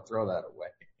 I'm like, throw that away.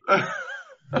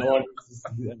 No one wants to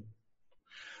see that.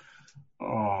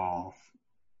 Oh.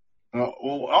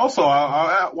 Well, also,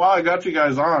 while I got you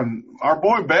guys on, our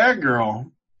boy Bad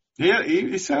Girl,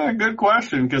 he sent a good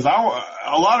question because a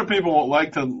lot of people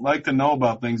like to know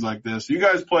about things like this. You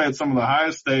guys play at some of the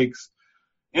highest stakes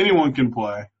anyone can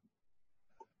play.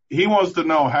 He wants to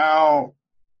know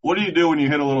what do you do when you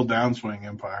hit a little downswing,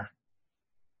 Empire?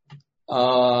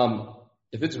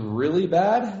 If it's really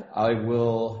bad, I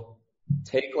will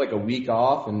take like a week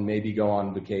off and maybe go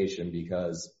on vacation,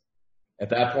 because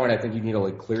at that point I think you need to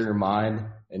like clear your mind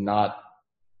and not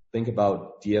think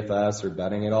about DFS or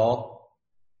betting at all.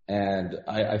 And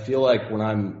I feel like when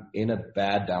I'm in a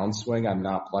bad downswing, I'm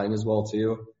not playing as well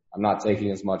too. I'm not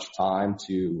taking as much time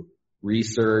to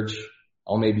research.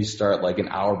 I'll maybe start like an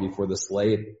hour before the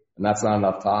slate, and that's not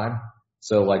enough time.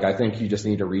 So like I think you just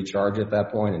need to recharge at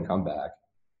that point and come back.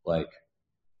 Like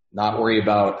not worry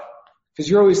about, because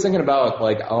you're always thinking about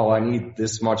like, oh, I need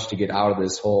this much to get out of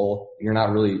this hole. You're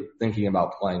not really thinking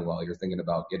about playing well. You're thinking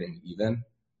about getting even.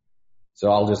 So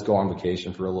I'll just go on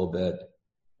vacation for a little bit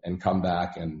and come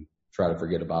back and try to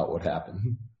forget about what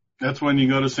happened. That's when you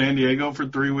go to San Diego for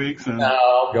 3 weeks? No,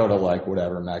 I'll go to like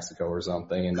whatever, Mexico or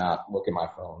something, and not look at my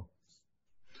phone.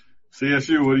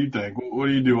 CSU, what do you think? What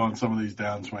do you do on some of these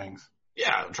downswings?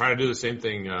 Yeah, I'm trying to do the same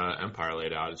thing Empire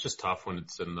laid out. It's just tough when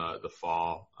it's in the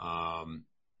fall.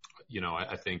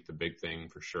 I think the big thing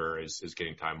for sure is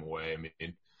getting time away. I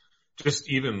mean,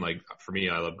 just even like for me,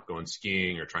 I love going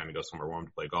skiing or trying to go somewhere warm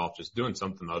to play golf. Just doing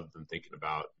something other than thinking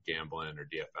about gambling or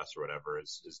DFS or whatever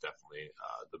is definitely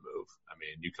the move. I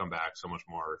mean, you come back so much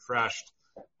more refreshed,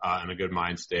 in a good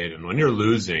mind state. And when you're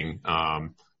losing,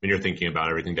 when you're thinking about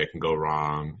everything that can go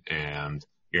wrong and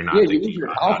you're not thinking you lose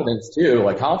your confidence too.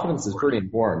 Like confidence is pretty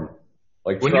important.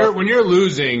 Like when you're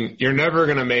losing, you're never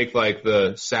going to make like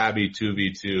the savvy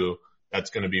 2v2 that's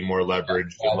going to be more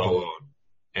leveraged and low owned.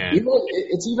 And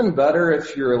it's even better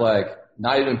if you're like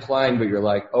not even playing, but you're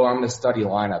like, oh, I'm going to study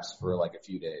lineups for like a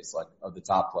few days, like of the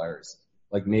top players.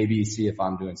 Like maybe see if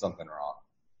I'm doing something wrong.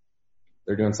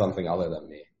 They're doing something other than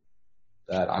me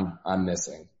that I'm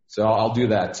missing. So I'll do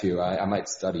that too. I might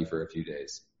study for a few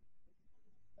days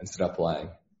instead of playing.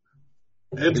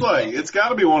 It's got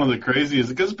to be one of the craziest,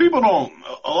 because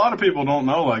a lot of people don't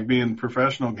know, like being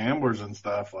professional gamblers and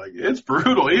stuff. Like it's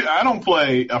brutal. I don't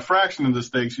play a fraction of the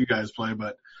stakes you guys play,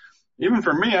 but even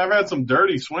for me, I've had some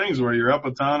dirty swings where you're up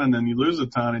a ton and then you lose a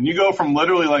ton, and you go from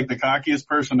literally like the cockiest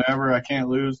person ever, I can't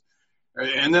lose,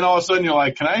 and then all of a sudden you're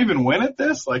like, can I even win at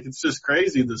this? Like it's just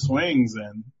crazy, the swings,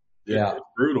 and it's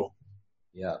brutal.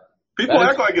 Yeah. People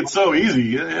act like it's so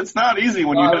easy. It's not easy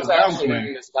when you hit a downswing. I was actually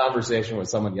having this conversation with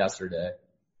someone yesterday.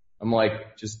 I'm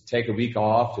like, just take a week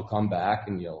off, you'll come back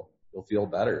and you'll feel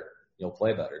better. You'll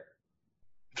play better.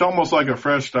 It's almost like a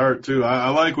fresh start too. I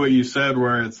like what you said,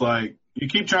 where it's like you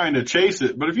keep trying to chase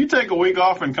it, but if you take a week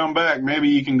off and come back, maybe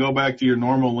you can go back to your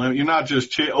normal limit. You're not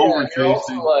just over chasing. You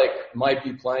also like might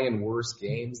be playing worse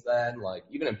games then. Like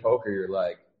even in poker, you're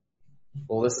like,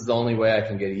 well, this is the only way I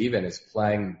can get even, is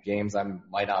playing games I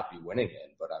might not be winning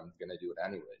in, but I'm going to do it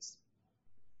anyways.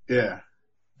 Yeah.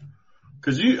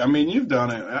 Cause you've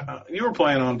done it. You were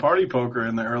playing on party poker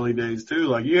in the early days too.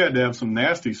 Like you had to have some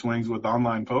nasty swings with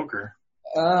online poker.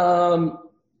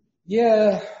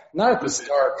 Yeah, not at the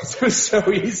start because it was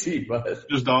so easy, but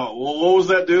what was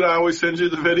that dude? I always send you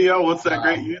the video. What's that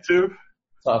great YouTube?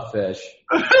 Tough Fish.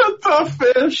 Tough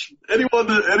Fish.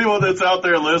 Anyone that's out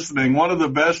there listening, one of the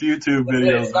best YouTube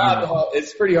videos.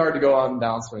 It's pretty hard to go on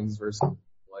downswings versus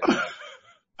like that.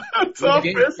 Tough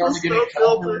Fish is so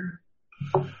filtered.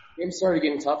 Games started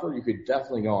getting tougher, you could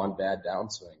definitely go on bad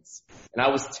downswings. And I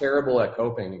was terrible at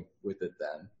coping with it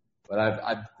then, but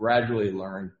I've gradually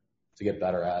learned to get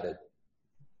better at it.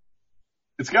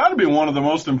 It's got to be one of the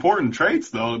most important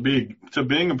traits, though, to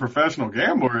being a professional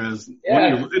gambler is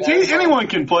anyone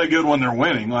can play good when they're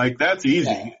winning. Like, that's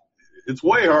easy. Yeah. It's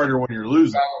way harder when you're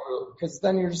losing. Because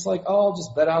then you're just like, oh, I'll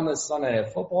just bet on this Sunday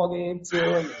night football game too,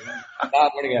 and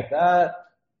not winning at that.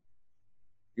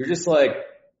 You're just like,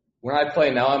 when I play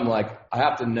now, I'm like, I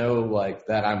have to know like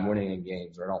that I'm winning in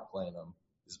games or I don't play in them,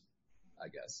 I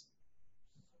guess.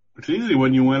 It's easy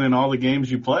when you win in all the games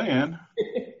you play in.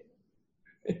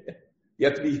 You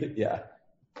have to be, yeah.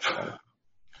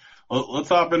 Well, let's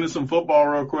hop into some football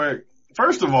real quick.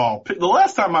 First of all, the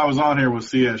last time I was on here with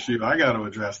CSU, I got to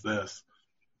address this.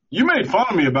 You made fun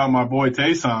of me about my boy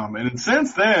Taysom, and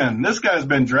since then, this guy's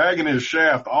been dragging his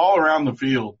shaft all around the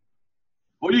field.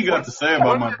 What do you got to say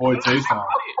about my boy Taysom?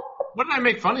 What did I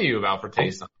make fun of you about for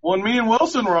Taysom? When me and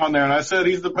Wilson were on there, and I said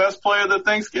he's the best player of the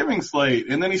Thanksgiving slate,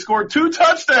 and then he scored 2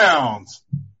 touchdowns.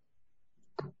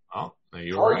 Oh,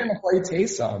 you were right. How are you going to play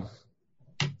Taysom?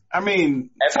 I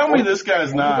mean, tell me this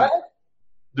guy's not.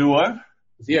 Do what?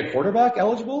 Is he a quarterback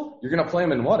eligible? You're going to play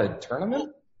him in what, a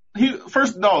tournament?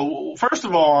 First of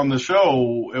all, on the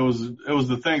show, it was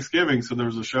the Thanksgiving, so there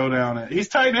was a showdown. He's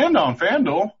tight end on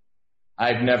FanDuel.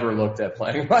 I've never looked at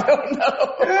playing him. I don't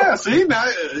know. Yeah,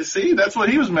 see, that's what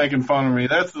he was making fun of me.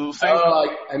 That's the same.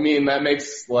 I mean, that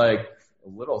makes like a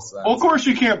little sense. Well, of course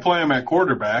you can't play him at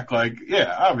quarterback. Like,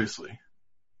 yeah, obviously.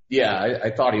 Yeah,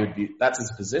 I thought he would be. That's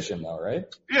his position, though, right?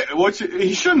 Yeah,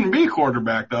 he shouldn't be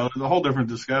quarterback, though. It's a whole different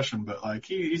discussion. But like,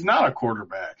 he's not a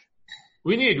quarterback.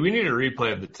 We need a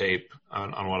replay of the tape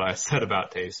on what I said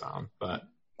about Taysom. But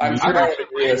I'm sure I would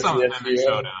agree with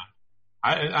showdown.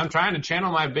 I'm trying to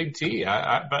channel my big T.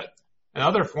 But in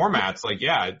other formats, like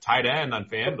tight end on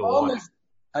FanDuel.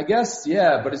 I guess,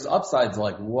 yeah, but his upside's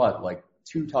like what, like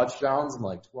 2 touchdowns and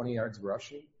like 20 yards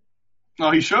rushing. No,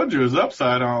 he showed you his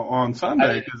upside on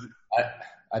Sunday.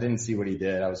 I didn't see what he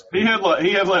did. He had like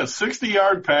a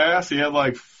 60-yard pass. He had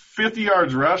like 50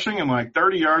 yards rushing and like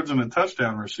 30 yards and a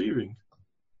touchdown receiving.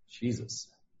 Jesus.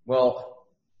 Well,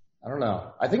 I don't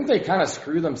know. I think they kind of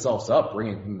screw themselves up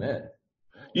bringing him in.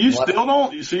 You still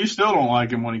don't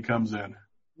like him when he comes in?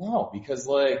 No, because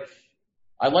like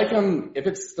I like him if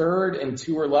it's 3rd and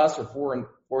 2 or less or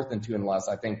 4th and 2 and less.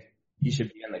 I think he should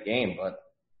be in the game, but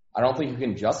I don't think you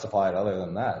can justify it other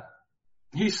than that.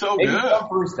 He's so Maybe good. Some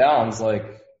first downs, like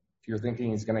if you're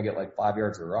thinking he's going to get like 5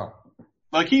 yards a run.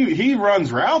 Like he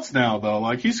runs routes now though.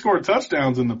 Like he scored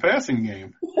touchdowns in the passing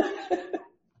game.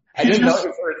 I didn't know he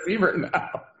was a receiver now.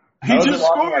 He just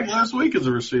scored last week as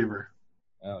a receiver.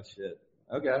 Oh shit.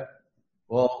 Okay.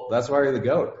 Well, that's why you're the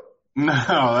GOAT. No,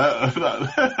 I'm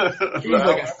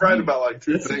right about like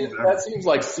 2 things. That seems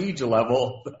like siege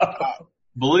level.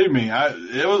 Believe me,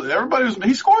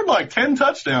 he scored like 10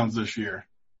 touchdowns this year.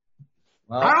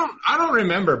 Well, I don't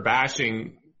remember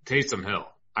bashing Taysom Hill.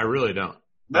 I really don't.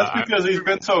 That's because he's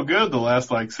been so good the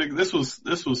last like 6. This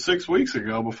was 6 weeks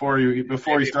ago before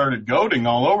he started goating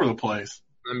all over the place.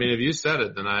 I mean, if you said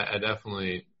it, then I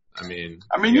definitely. I mean,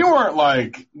 you weren't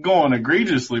like going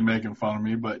egregiously making fun of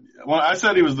me, but when I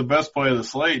said he was the best player of the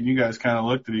slate, and you guys kind of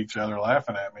looked at each other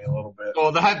laughing at me a little bit.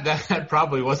 Well, that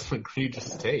probably wasn't an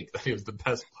egregious take that he was the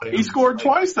best player. He scored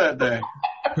twice that day.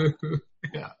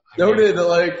 Yeah. Noted that,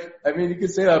 like, I mean, you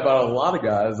could say that about a lot of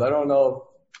guys. I don't know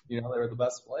if, they were the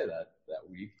best play that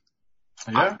week.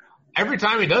 Yeah. Every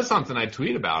time he does something, I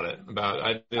tweet about it.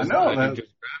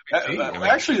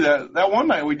 Actually, that one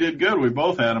night we did good. We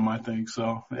both had him, I think.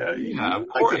 So yeah, of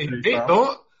course.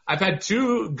 I've had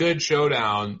 2 good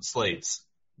showdown slates.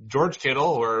 George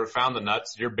Kittle, where found the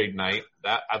nuts, your big night.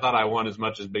 That I thought I won as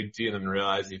much as Big T, and then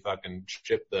realized he fucking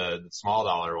chipped the small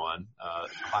dollar one,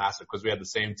 classic, because we had the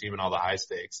same team in all the high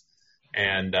stakes.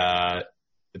 And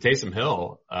the Taysom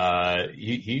Hill,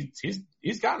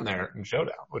 he's gotten there in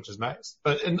showdown, which is nice.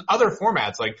 But in other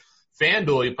formats, like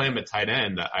FanDuel, you play him at tight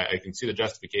end. I can see the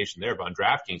justification there, but on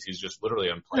DraftKings, he's just literally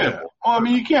unplayable. Yeah. Well,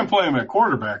 you can't play him at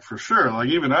quarterback for sure. Like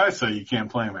even I say you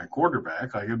can't play him at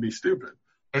quarterback. Like it'd be stupid.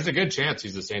 There's a good chance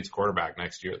he's the Saints quarterback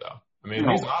next year, though. I mean,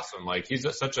 he's awesome. Like he's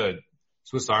such a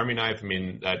Swiss Army knife. I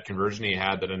mean, that conversion he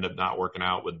had that ended up not working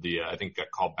out with I think got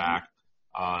called back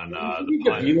on the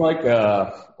play. You like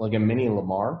a mini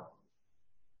Lamar?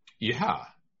 Yeah.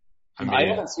 I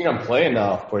haven't seen him play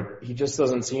enough, but he just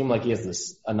doesn't seem like he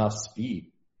has enough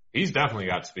speed. He's definitely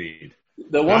got speed.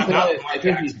 The one thing I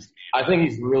think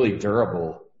he's really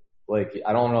durable. Like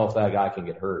I don't know if that guy can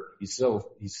get hurt. He's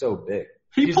so big.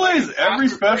 He plays every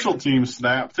special team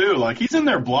snap too. Like he's in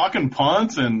there blocking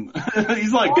punts and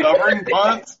he's like covering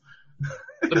punts.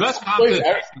 The best compliment.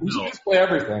 He just play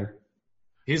everything.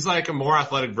 He's like a more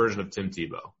athletic version of Tim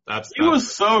Tebow. He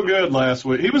was so good last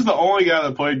week. He was the only guy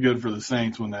that played good for the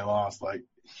Saints when they lost. Like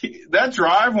that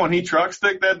drive when he truck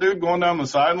sticked that dude going down the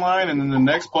sideline, and then the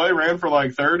next play ran for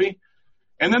like 30,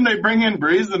 and then they bring in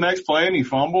Breeze the next play and he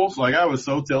fumbles. Like, I was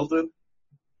so tilted.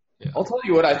 Yeah. I'll tell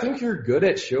you what, I think you're good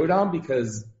at Showdown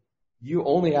because you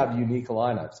only have unique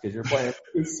lineups because you're playing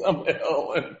some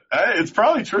hill. It's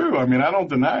probably true. I mean, I don't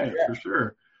deny it for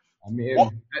sure. I mean,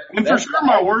 and for sure,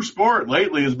 my worst sport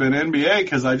lately has been NBA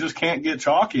because I just can't get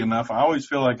chalky enough. I always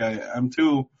feel like I'm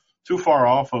too far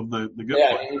off of the good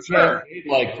play. You can't hate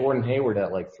like Gordon Hayward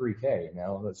at like 3K, you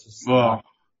know? That's just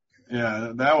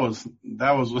yeah, that was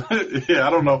yeah,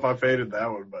 I don't know if I faded that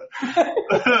one, but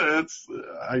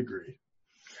I agree.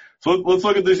 So let's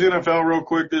look at this NFL real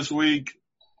quick this week.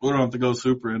 We don't have to go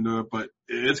super into it, but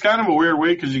it's kind of a weird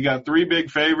week because you got three big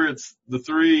favorites,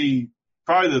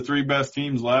 probably the three best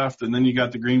teams left, and then you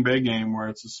got the Green Bay game where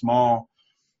it's a small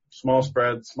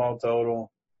spread, small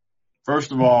total.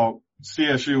 First of all,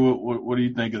 CSU, what do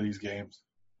you think of these games?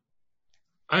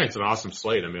 I think it's an awesome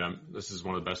slate. I mean, this is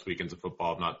one of the best weekends of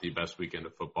football, if not the best weekend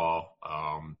of football.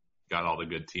 Got all the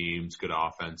good teams, good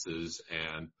offenses,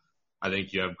 and I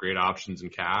think you have great options in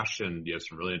cash, and you have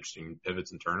some really interesting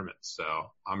pivots and tournaments. So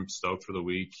I'm stoked for the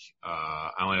week.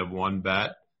 I only have one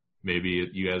bet. Maybe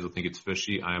you guys will think it's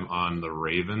fishy. I am on the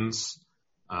Ravens.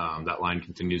 That line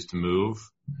continues to move.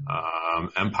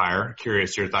 Empire,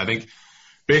 curious your thought. I think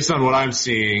based on what I'm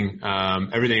seeing,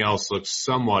 everything else looks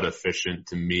somewhat efficient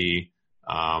to me.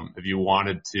 If you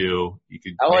wanted to, you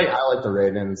could. I like the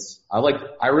Ravens. I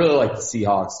really like the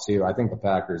Seahawks too. I think the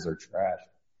Packers are trash,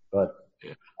 but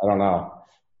I don't know.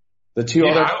 The two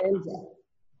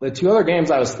other games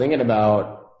I was thinking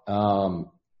about,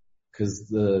 cause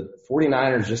the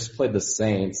 49ers just played the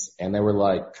Saints and they were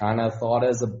like kind of thought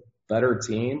as a better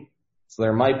team. So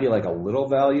there might be like a little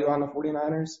value on the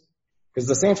 49ers. Cause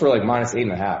the Saints were like minus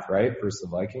 8.5, right? Versus the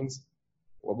Vikings.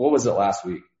 What was it last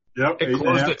week? Yep. It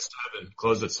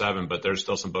closed at 7, but there's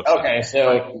still some books. Okay.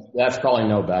 So that's probably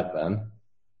no bet then.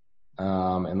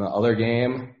 And the other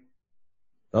game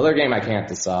I can't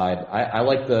decide. I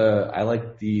like the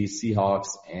Seahawks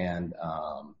and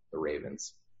the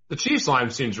Ravens. The Chiefs line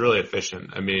seems really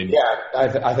efficient. I mean, yeah,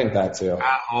 I think that too.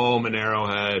 At home in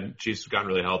Arrowhead, Chiefs have gotten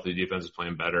really healthy. The defense is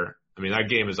playing better. I mean, that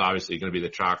game is obviously going to be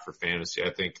the chalk for fantasy.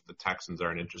 I think the Texans are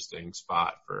an interesting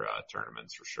spot for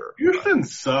tournaments for sure. Houston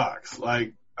sucks.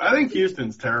 Like, I think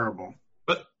Houston's terrible.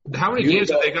 But how many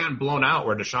games have they gotten blown out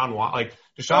where Deshaun Watson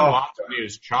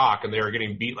was chalk and they were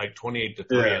getting beat like 28-3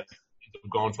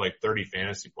 and going for like 30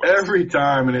 fantasy points every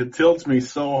time, and it tilts me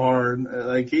so hard.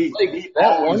 Like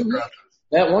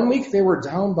that one week they were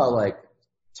down by like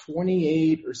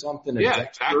 28 or something. Yeah,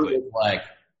 exactly. With like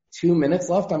 2 minutes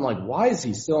left. I'm like, why is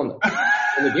he still in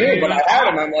the game? But I had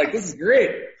him. I'm like, this is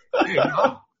great.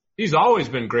 He's always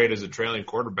been great as a trailing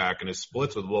quarterback, and his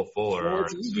splits with Will Fuller are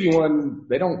easy when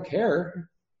they don't care.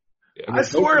 Yeah. I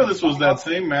swear this was that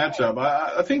same matchup.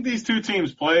 I think these two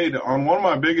teams played on one of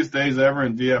my biggest days ever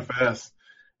in DFS.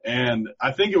 And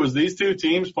I think it was these two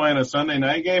teams playing a Sunday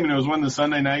night game, and it was when the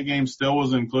Sunday night game still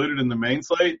was included in the main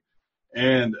slate.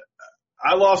 And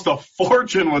I lost a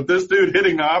fortune with this dude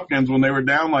hitting Hopkins when they were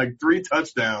down like 3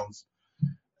 touchdowns.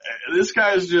 This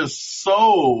guy is just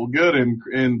so good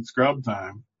in scrub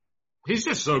time. He's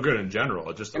just so good in general.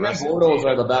 And Bortles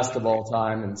are the best of all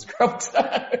time in scrub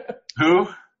time. Who?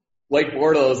 Blake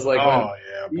Bortles.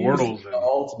 Bortles. The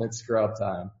ultimate scrub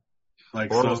time.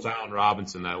 Like Bortles down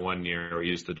Robinson that one year where he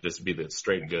used to just be the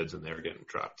straight goods and they were getting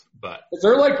trucked. But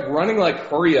they're like running like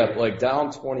hurry up, like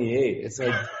down 28. It's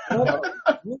like,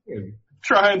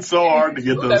 trying so hard to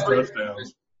get those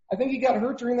touchdowns. I think he got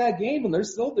hurt during that game and they're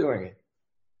still doing it.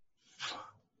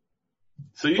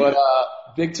 But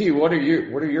Big T, what are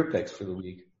your picks for the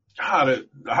week? God,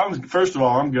 first of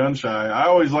all, I'm gun shy. I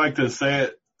always like to say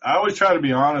it. I always try to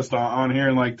be honest on here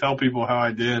and like tell people how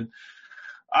I did.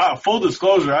 Full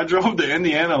disclosure, I drove to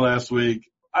Indiana last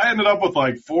week. I ended up with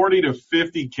like 40 to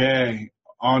 50K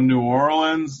on New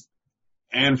Orleans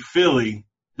and Philly,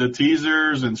 the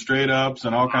teasers and straight ups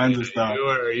and all kinds of stuff.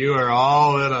 You are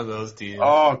all in on those teams.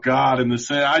 Oh God,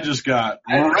 I just got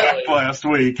wrecked last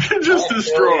week. Just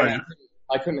destroyed.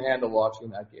 I couldn't handle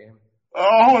watching that game.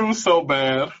 Oh, it was so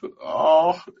bad.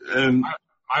 Oh, and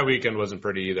my weekend wasn't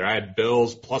pretty either. I had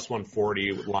Bills plus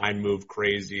 140, line moved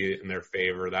crazy in their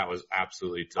favor. That was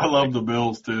absolutely tough. I love the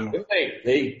Bills too.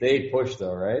 They pushed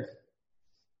though, right?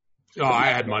 Oh, I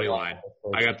had money line.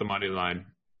 I got the money line.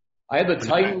 I had the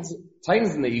Titans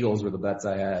and the Eagles were the bets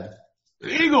I had.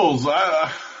 The Eagles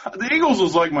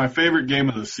was like my favorite game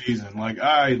of the season. Like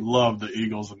I love the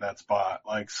Eagles in that spot,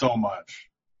 like so much.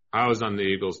 I was on the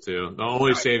Eagles too. The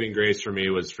only saving grace for me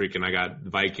was I got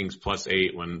Vikings plus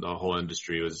 8 when the whole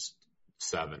industry was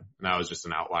 7. And that was just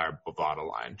an outlier Bovada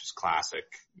line, just classic,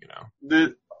 you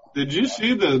know. Did you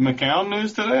see the McCown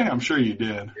news today? I'm sure you did.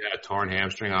 Yeah, torn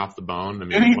hamstring off the bone. I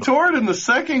mean, and he tore it in the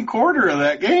second quarter of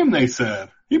that game, they said.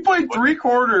 He played 3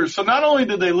 quarters, so not only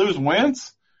did they lose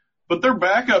Wentz, but their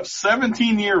backup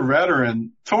 17-year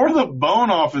veteran tore the bone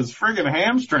off his friggin'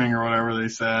 hamstring or whatever they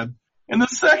said in the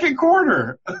second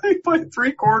quarter. He played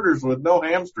 3 quarters with no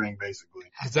hamstring, basically.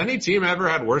 Has any team ever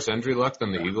had worse injury luck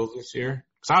than the Eagles this year?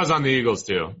 Because I was on the Eagles,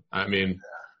 too. I mean,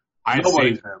 I'd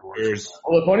say years.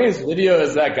 Well, the funniest video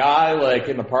is that guy, like,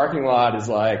 in the parking lot is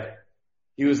like,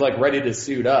 he was, like, ready to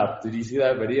suit up. Did you see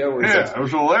that video? Where yeah, it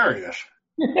was hilarious.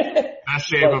 Best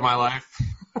shave of my life.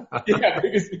 Yeah,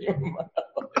 biggest shave of my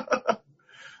life.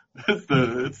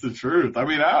 It's the truth. I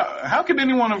mean, how could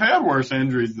anyone have had worse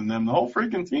injuries than them? The whole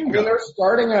freaking team. I mean, they're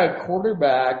starting a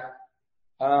quarterback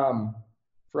from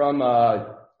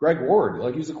Greg Ward.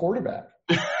 Like, he's a quarterback.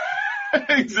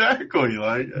 Exactly.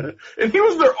 Like, and he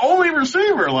was their only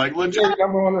receiver. Like, legit.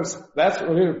 Number one was, that's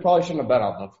what he probably shouldn't have bet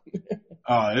on them.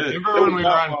 Remember when we were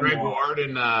on Greg Ward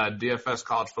in DFS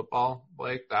college football,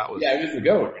 Blake? That was he was the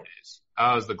GOAT.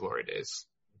 That was the glory days.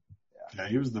 Yeah,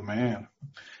 he was the man.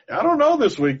 I don't know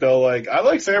this week though. Like, I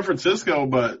like San Francisco,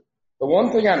 but the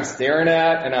one thing I'm staring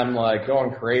at and I'm like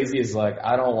going crazy is like,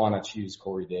 I don't want to choose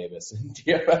Corey Davis in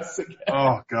DFS again.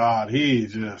 Oh God, he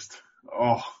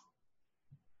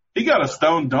got a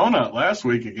stone donut last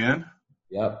week again.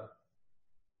 Yep.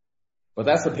 But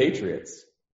that's the Patriots.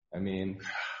 I mean,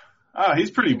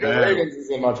 he's pretty bad. Ravens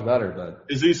isn't much better, but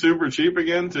is he super cheap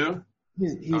again too?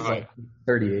 He's like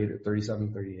 38 or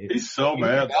 37, 38. He's so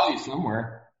bad. Value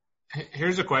somewhere.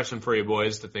 Here's a question for you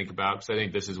boys to think about, because I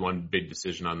think this is one big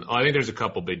decision I think there's a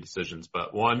couple big decisions,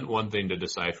 but one thing to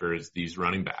decipher is these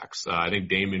running backs. I think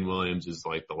Damian Williams is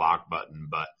like the lock button,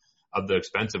 but of the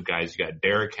expensive guys, you got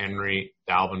Derrick Henry,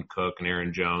 Dalvin Cook, and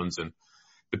Aaron Jones, and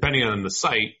depending on the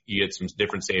site, you get some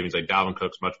different savings. Like Dalvin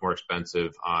Cook's much more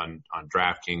expensive on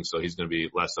DraftKings, so he's going to be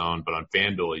less owned, but on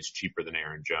FanDuel, he's cheaper than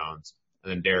Aaron Jones.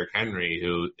 And then Derrick Henry,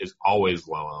 who is always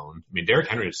low owned. I mean, Derrick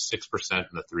Henry is 6% in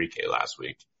the 3K last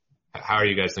week. How are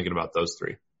you guys thinking about those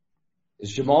 3?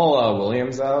 Is Jamal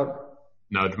Williams out?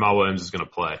 No, Jamal Williams is going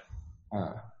to play,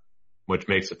 which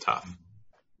makes it tough.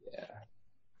 Yeah,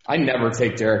 I never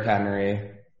take Derrick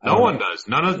Henry. No one does.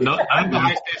 None of the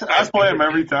I play him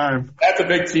every time. That's a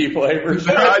big T play for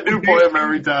sure. I do play him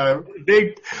every time.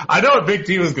 I know what Big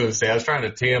T was going to say. I was trying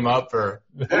to tee him up for.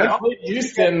 Yeah.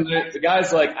 Houston, the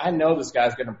guy's like, I know this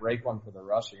guy's going to break one for the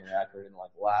rushing record in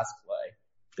like last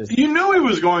play. You knew he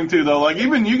was going to though. Like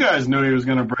even you guys knew he was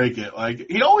going to break it. Like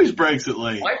he always breaks it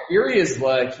late. My theory is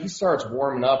like he starts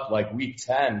warming up like week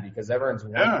 10 because everyone's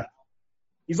warming up.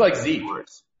 He's like Zeke.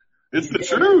 It's the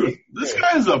truth. This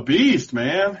guy's a beast,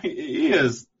 man. He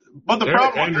is. But the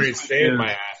problem Henry saved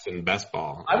my ass in best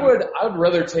ball. I would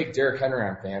rather take Derrick Henry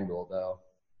on FanDuel though.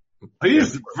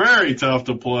 He's very tough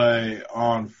to play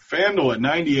on FanDuel at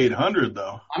 9,800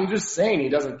 though. I'm just saying he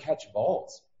doesn't catch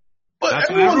balls. But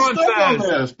everyone stuck on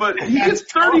this. But he gets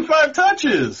 35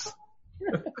 touches.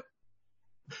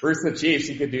 Versus the Chiefs,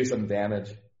 he could do some damage.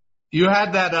 You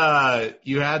had that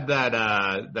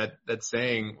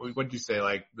saying, what'd you say,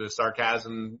 like the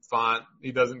sarcasm font,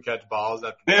 he doesn't catch balls.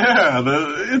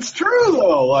 It's true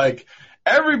though. Like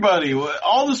everybody,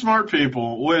 all the smart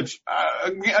people, which,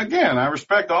 again, I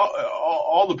respect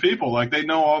all the people, like they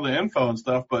know all the info and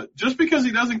stuff, but just because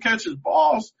he doesn't catch his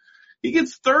balls, he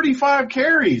gets 35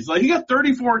 carries. Like he got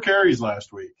 34 carries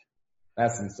last week.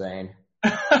 That's insane.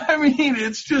 I mean,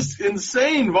 it's just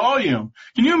insane volume.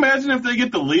 Can you imagine if they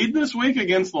get the lead this week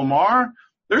against Lamar?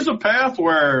 There's a path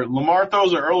where Lamar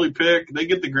throws an early pick. They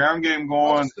get the ground game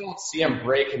going. I just don't see him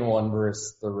breaking one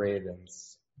versus the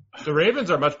Ravens. The Ravens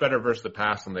are much better versus the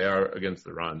pass than they are against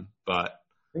the run, but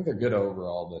I think they're good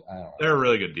overall, but I don't know. They're a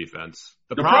really good defense.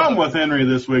 The problem with Henry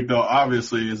this week, though,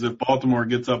 obviously, is if Baltimore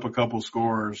gets up a couple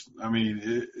scores. I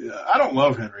mean, I don't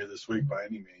love Henry this week by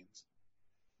any means.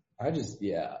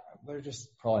 They're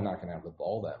just probably not going to have the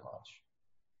ball that much.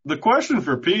 The question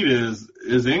for Pete is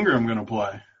Ingram going to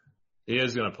play? He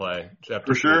is going to play.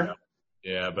 For sure?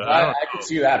 Yeah, but I could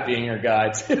see that being your guy,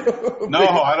 too. No,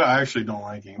 I actually don't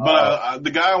like him. But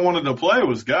the guy I wanted to play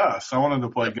was Gus. I wanted to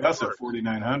play Gus at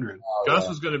 4,900. Gus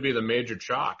was going to be the major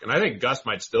chalk, and I think Gus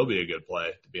might still be a good play,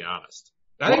 to be honest.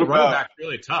 I think running back's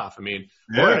really tough. I mean,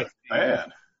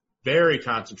 bad. Very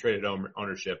concentrated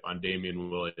ownership on Damian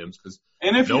Williams.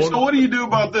 What do you do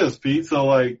about this, Pete? So,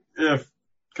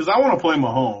 because I want to play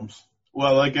Mahomes,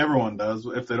 well, like everyone does,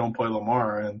 if they don't play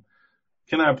Lamar. And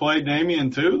can I play Damian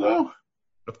too, though?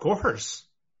 Of course.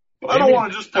 I don't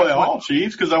want to just play all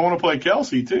Chiefs because I want to play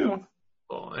Kelsey too.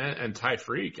 Well, and Ty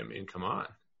Freak. I mean, come on.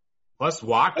 Plus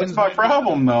Watkins. That's my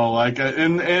problem though. Like,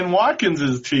 and Watkins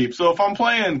is cheap. So if I'm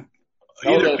playing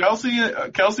either Kelsey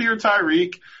or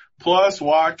Tyreek plus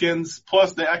Watkins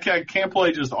plus I can't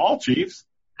play just all Chiefs.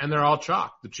 And they're all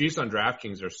chalk. The Chiefs on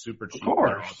DraftKings are super cheap. Of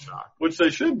course. They're all chalk. Which they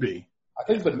should be. I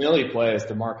think the Millie play is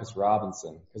DeMarcus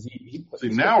Robinson because he See,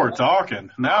 now we're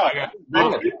talking. Now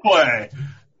big play.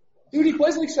 Dude, he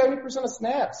plays like 70% of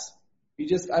snaps.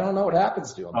 I don't know what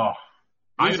happens to him. Oh.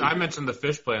 I mentioned the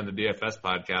fish play on the DFS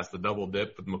podcast, the double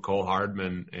dip with McCole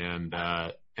Hardman and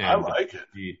I like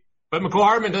it. But McCole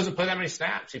Hardman doesn't play that many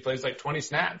snaps. He plays like 20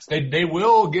 snaps. They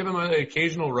will give him an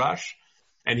occasional rush,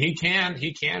 and he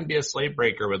can be a slate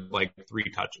breaker with like 3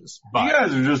 touches. But you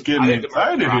guys are just getting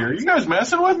excited here. You guys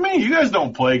messing with me? You guys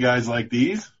don't play guys like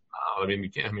these. I mean, you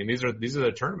can't. I mean, these are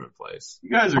the tournament plays. You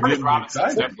guys are getting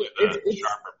excited. Definitely the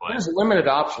sharper play. There's limited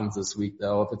options this week,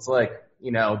 though. If it's like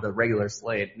the regular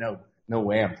slate, no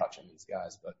way I'm touching these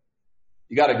guys. But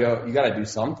you got to do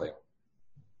something.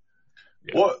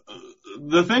 Yeah. Well,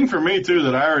 the thing for me too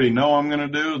that I already know I'm going to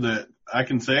do, that I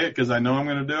can say it because I know I'm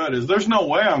going to do it, is there's no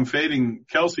way I'm fading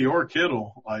Kelsey or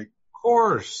Kittle. Like, of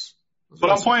course.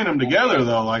 But I'm playing them together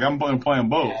though. Like I'm playing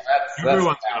both. Yeah,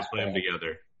 everyone's going to play them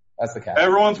together. That's the catch.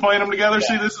 Everyone's playing them together.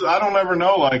 Yeah. See, I don't ever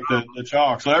know like the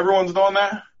chalk. So everyone's doing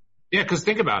that. Yeah, because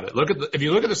think about it. If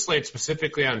you look at the slate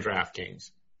specifically on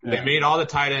DraftKings, they made all the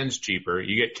tight ends cheaper.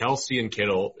 You get Kelsey and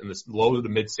Kittle in the low to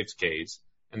mid 6Ks,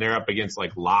 and they're up against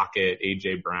like Lockett,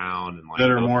 AJ Brown, and like that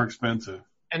are more expensive.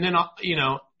 And then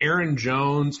Aaron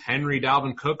Jones, Henry,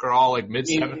 Dalvin Cook are all like mid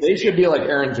 7. They should be like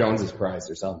Aaron Jones's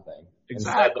price or something.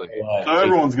 Exactly. So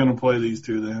everyone's going to play these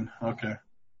two then. Okay.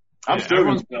 I'm still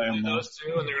going to play them those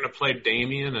two, and they're going to play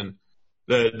Damian and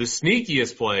the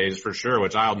sneakiest plays for sure,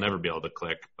 which I'll never be able to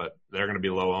click, but they're going to be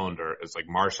low owned. Or it's like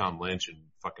Marshawn Lynch and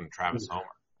fucking Travis Homer.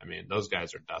 I mean, those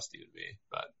guys are dusty to me,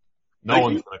 but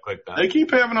one's going to click that. They keep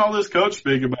having all this coach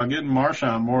speak about getting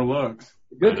Marshawn more looks.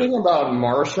 The good thing about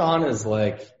Marshawn is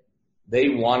like they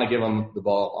want to give him the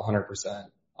ball 100%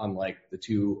 on like the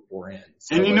 2 or in.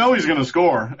 So, and he's going to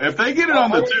score. If they get it on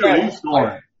the 2, he's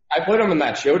scoring. I put him in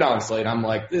that showdown slate. I'm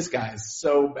like, this guy is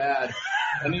so bad.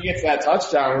 And he gets that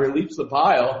touchdown where he leaps the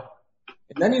pile.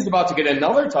 And then he's about to get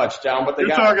another touchdown, but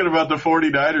You're talking about the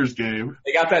 49ers game.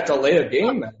 They got that delay of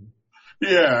game then.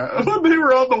 Yeah. When they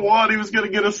were on the 1, he was going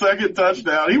to get a second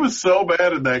touchdown. He was so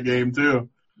bad in that game too.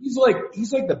 He's like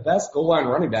the best goal line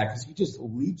running back because he just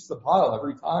leaps the pile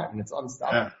every time and it's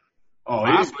unstoppable. Yeah. Oh,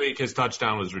 last week his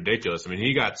touchdown was ridiculous. I mean,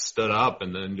 he got stood up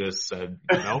and then just said,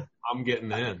 nope, I'm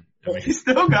getting in. I mean, he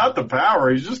still got the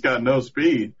power. He's just got no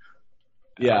speed.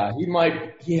 Yeah,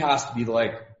 he has to be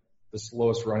like the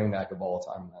slowest running back of all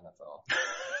time in the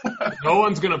NFL. No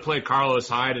one's going to play Carlos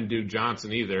Hyde and Duke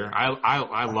Johnson either.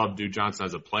 I love Duke Johnson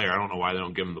as a player. I don't know why they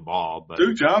don't give him the ball. But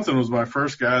Duke Johnson was my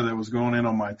first guy that was going in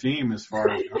on my team as far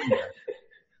as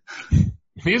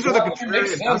these are the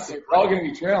contrarian. They're all going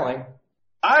to be trailing.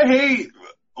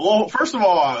 Well, first of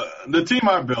all, the team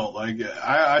I built, like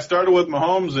I started with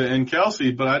Mahomes and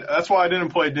Kelsey, but that's why I didn't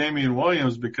play Damian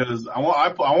Williams because I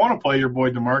want to play your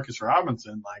boy DeMarcus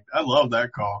Robinson. Like I love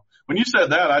that call. When you said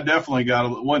that, I definitely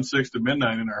went 6 to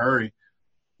midnight in a hurry.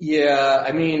 Yeah,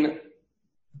 I mean,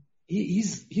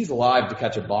 he's alive to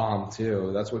catch a bomb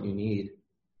too. That's what you need.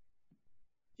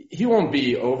 He won't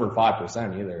be over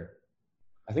 5% either.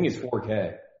 I think he's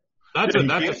 4K. That's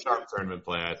a sharp tournament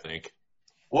play, I think.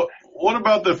 What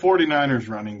about the 49ers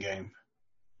running game?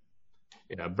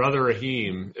 Yeah, Brother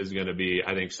Raheem is going to be,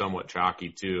 I think, somewhat chalky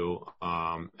too.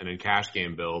 And in cash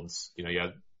game builds, you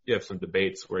have some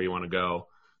debates where you want to go.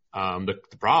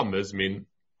 The problem is, I mean,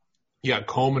 you got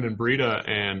Coleman and Breida,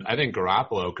 and I think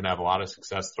Garoppolo can have a lot of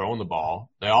success throwing the ball.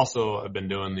 They also have been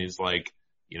doing these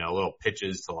little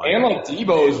pitches to and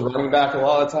Debo's running back a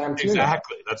lot of the time too.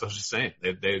 Exactly. That's what I was just saying.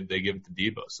 They give it to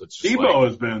Debo. So it's just Debo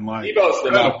has been Debo's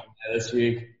been up this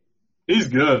week. He's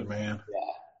good, man.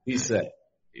 Yeah, he's sick.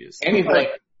 He's been getting like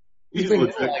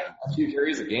a few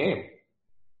carries a game.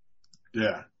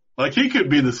 Yeah. Like he could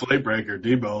be the slate breaker,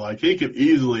 Debo. Like he could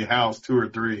easily house 2 or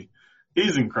 3.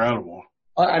 He's incredible.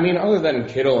 I mean, other than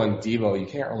Kittle and Debo, you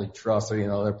can't really trust any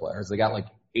other players. They got like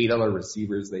 8 other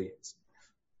receivers.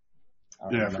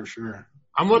 Yeah, for sure.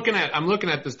 I'm looking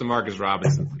at this DeMarcus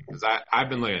Robinson thing because I've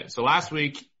been looking at it. So last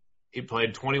week he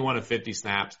played 21 of 50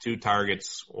 snaps, 2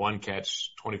 targets, 1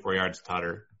 catch, 24 yards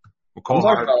tutter.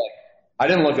 I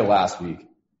didn't look at last week.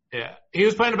 Yeah, he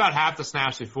was playing about half the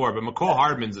snaps before, but McCole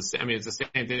Hardman's it's the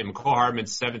same thing. McCole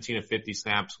Hardman's 17 of 50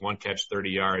 snaps, 1 catch, 30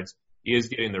 yards. He is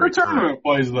getting the return. Tournament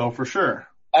plays though, for sure.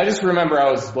 I just remember I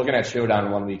was looking at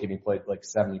Showdown one week and he played like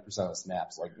 70% of the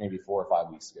snaps, like maybe 4 or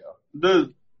 5 weeks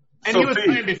ago. And he was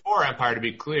playing before Empire, to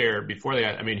be clear, before they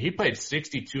got, he played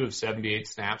 62 of 78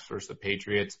 snaps versus the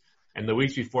Patriots, and the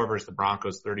weeks before versus the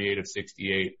Broncos, 38 of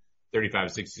 68, 35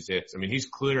 of 66. He's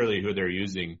clearly who they're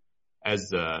using as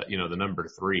the number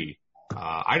 3.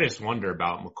 I just wonder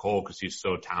about McCole because he's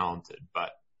so talented,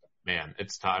 but man,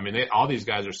 it's tough. All these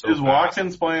guys are so Is fast.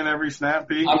 Watkins playing every snap,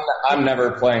 Pete? I'm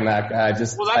never playing that guy.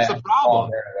 That's the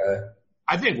problem.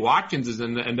 I think Watkins is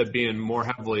going to end up being more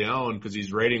heavily owned because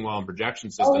he's rating well in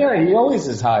projection system. Oh, yeah, he always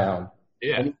is high owned.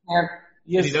 Yeah. And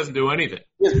he doesn't do anything.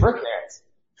 He has brick hands.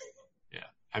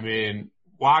 Yeah.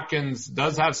 Watkins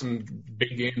does have some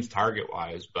big games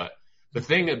target-wise, but the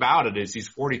thing about it is he's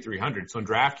 4,300. So in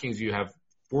DraftKings, you have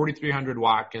 4,300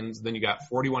 Watkins, then you got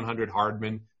 4,100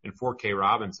 Hardman and 4K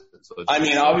Robinson. So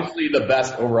obviously the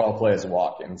best overall play is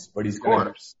Watkins, but he's going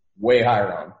to be way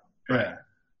higher on. Yeah.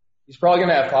 He's probably going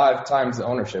to have 5 times the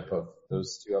ownership of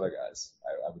those 2 other guys,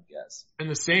 I would guess. In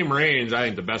the same range, I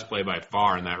think the best play by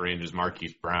far in that range is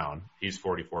Marquise Brown. He's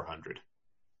 4,400.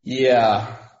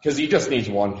 Yeah, because he just needs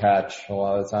 1 catch a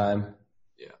lot of the time.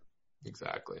 Yeah,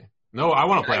 exactly. No, I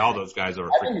want to play all those guys over.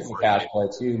 I think he's a cash play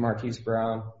too, Marquise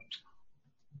Brown.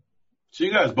 So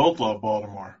you guys both love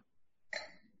Baltimore.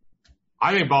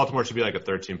 I think Baltimore should be like a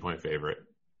 13-point favorite.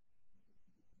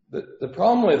 The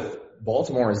problem with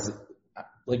Baltimore is,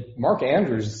 Mark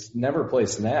Andrews never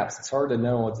plays snaps. It's hard to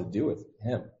know what to do with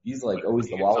him. He's always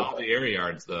the wild card. All the air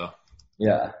yards, though.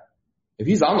 Yeah. If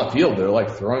he's on the field, they're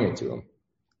throwing it to him.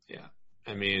 Yeah.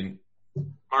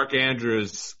 Mark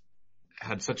Andrews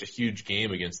had such a huge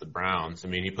game against the Browns.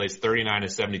 He plays 39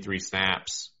 of 73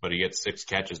 snaps, but he gets 6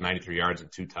 catches, 93 yards,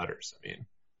 and 2 tutters.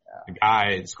 The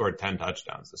guy scored 10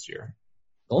 touchdowns this year.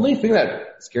 The only thing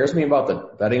that scares me about the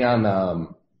betting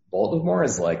on Baltimore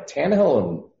is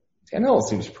Tannehill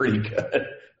seems pretty good.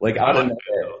 Out of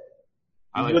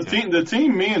nowhere. The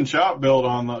team me and Chop build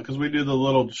on, because we do the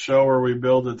little show where we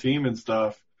build a team and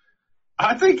stuff.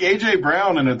 I think A.J.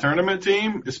 Brown in a tournament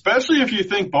team, especially if you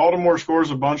think Baltimore scores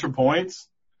a bunch of points,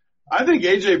 I think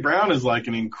A.J. Brown is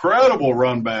an incredible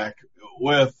run back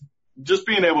with just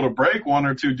being able to break 1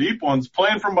 or 2 deep ones,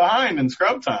 playing from behind in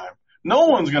scrub time. No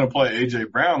one's going to play A.J.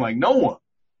 Brown, no one.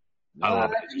 I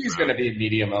think he's going to be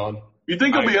medium owned. You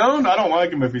think he'll be owned? I don't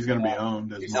like him if he's going to be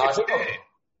owned. No,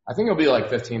 I think he'll be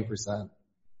 15%.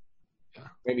 Yeah.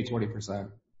 Maybe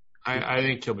 20%. I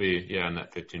think he'll be, in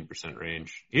that 15%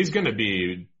 range. He's going to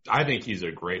be, I think he's a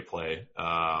great play.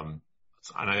 And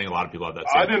I think a lot of people have that.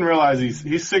 I didn't realize he's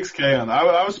 6K on.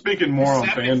 I was speaking more on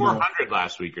FanDuel. 7,400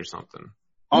 last week or something.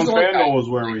 On FanDuel was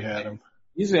where we had him.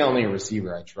 He's the only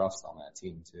receiver I trust on that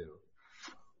team too.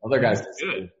 Other guys.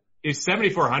 Good. He's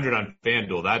 7,400 on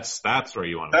FanDuel. That's where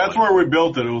you want to play. That's where we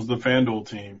built it. It was the FanDuel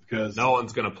team because no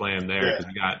one's going to play him there because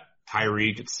you got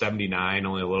Tyreek at 79,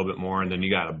 only a little bit more, and then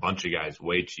you got a bunch of guys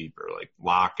way cheaper, like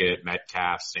Lockett,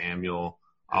 Metcalf, Samuel.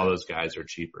 All those guys are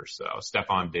cheaper. So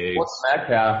Stephon Diggs. What's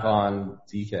Metcalf on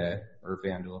DK or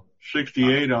FanDuel?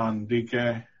 68 on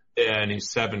DK. Yeah, and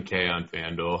he's 7K on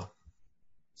FanDuel.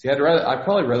 See, I'd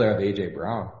probably rather have A.J.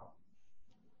 Brown.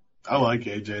 I like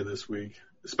A.J. this week,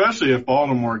 especially if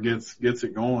Baltimore gets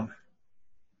it going.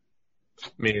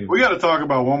 We got to talk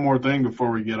about one more thing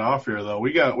before we get off here, though.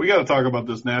 We got to talk about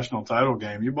this national title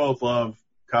game. You both love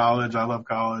college. I love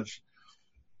college.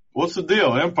 What's the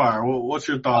deal, Empire? What's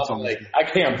your thoughts on this? I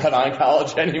can't bet on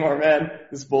college anymore, man.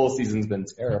 This bowl season's been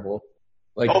terrible.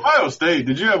 Ohio State.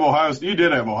 Did you have Ohio State? You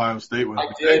did have Ohio State with I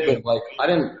did, but I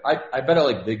didn't. I bet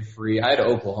it big free. I had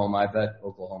Oklahoma. I bet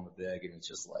Oklahoma big, and it's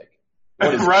just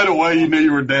right away you knew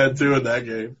you were dead too in that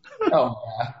game. Oh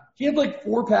yeah, he had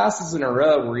 4 passes in a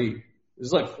row where it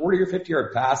was 40 or 50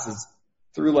 yard passes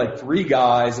through 3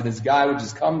 guys, and his guy would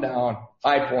just come down,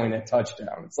 high point at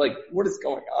touchdown. It's what is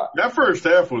going on? That first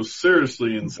half was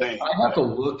seriously insane. I have to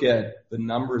look at the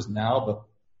numbers now, but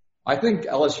I think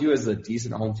LSU has a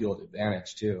decent home field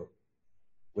advantage too.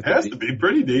 It has to be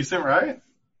pretty decent, right?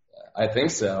 I think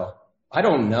so. I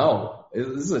don't know. This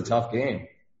is a tough game.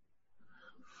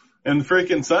 And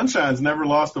freaking Sunshine's never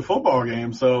lost a football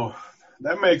game, so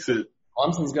that makes it.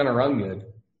 Clemson's going to run good.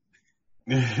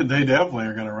 They definitely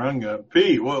are going to run good.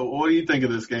 Pete, what do you think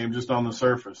of this game just on the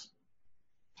surface?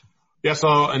 Yeah,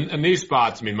 so in these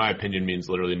spots, my opinion means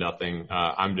literally nothing.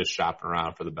 I'm just shopping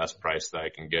around for the best price that I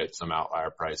can get, some outlier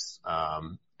price.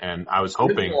 And I was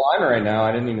hoping. The line right now,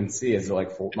 I didn't even see. Is it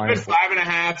 4? It's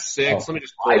 5.5, 6. Let me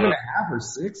just. 5.5 or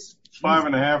 6?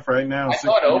 5.5 right now. I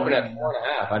thought it opened at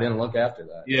 4.5. I didn't look after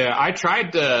that. Yeah,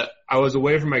 I was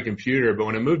away from my computer, but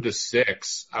when it moved to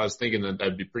 6, I was thinking that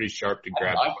that'd be pretty sharp to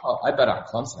grab. I bet on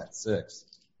Clemson at 6.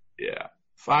 Yeah.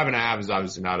 5.5 is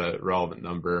obviously not a relevant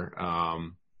number.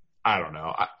 I don't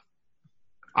know.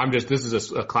 This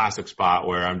is a classic spot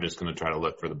where I'm just going to try to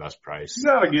look for the best price. You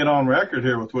got to get on record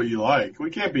here with what you like. We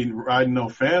can't be riding no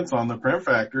fence on the Print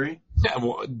Factory. Yeah,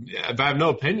 well, if I have no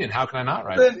opinion, how can I not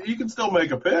ride? Then you can still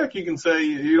make a pick. You can say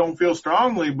you don't feel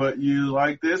strongly, but you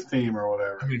like this team or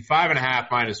whatever. I mean, 5.5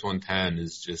 minus 110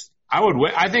 is just.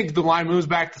 I think the line moves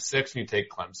back to 6 and you take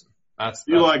Clemson.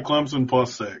 You like Clemson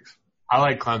plus 6. I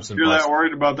like Clemson. You're that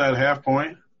worried about that half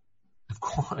point? Of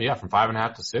course, yeah, from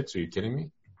 5.5 to 6. Are you kidding me?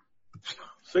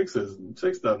 6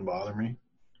 doesn't bother me.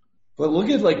 But look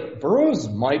at Burrows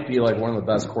might be like one of the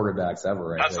best quarterbacks ever.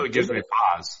 Right? That's what gives me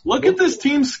pause. Look at this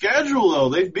team's schedule though.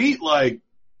 They beat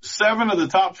 7 of the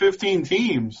top 15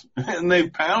 teams, and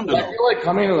they've pounded them. I feel like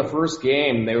coming into the first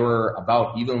game, they were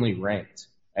about evenly ranked,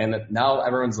 and now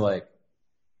everyone's like,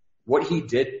 what he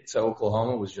did to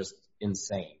Oklahoma was just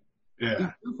insane. Yeah, he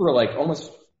threw for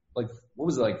almost what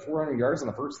was it 400 yards in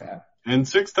the first half, and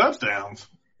 6 touchdowns.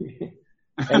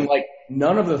 And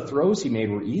none of the throws he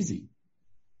made were easy.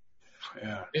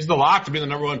 Yeah. He's the lock to be the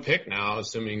number 1 pick now,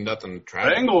 assuming nothing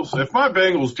tragic. If my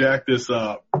Bengals jack this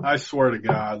up, I swear to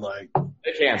God,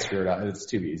 they can't screw it up. It's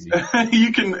too easy.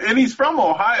 You can, and he's from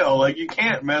Ohio. You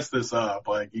can't mess this up.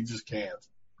 You just can't.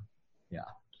 Yeah.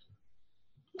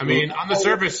 I mean, on the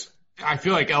surface, I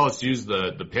feel like LSU's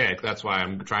the pick. That's why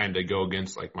I'm trying to go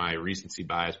against my recency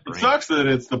bias brain. It sucks that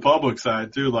it's the public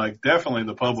side too. Definitely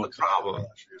the public side. Problem.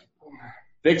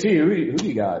 Big T, who do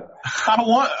you got?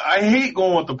 I hate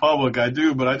going with the public. I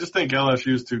do, but I just think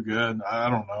LSU's too good.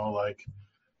 I don't know.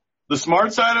 The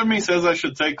smart side of me says I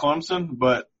should take Clemson,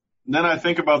 but then I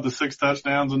think about the 6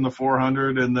 touchdowns and the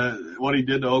 400 and what he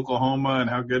did to Oklahoma and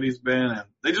how good he's been. And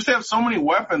they just have so many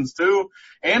weapons too.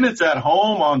 And it's at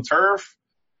home on turf.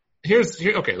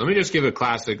 Okay, let me just give a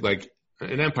classic,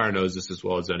 and Empire knows this as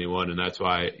well as anyone, and that's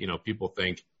why, people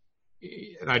think,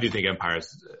 and I do think Empire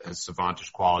has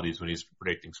savantish qualities when he's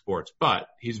predicting sports, but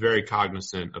he's very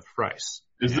cognizant of price.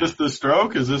 Is this the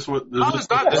stroke? Is this what? No, this is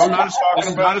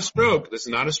not a stroke. This is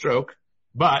not a stroke.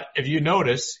 But if you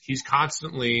notice, he's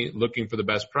constantly looking for the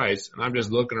best price, and I'm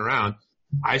just looking around.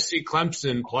 I see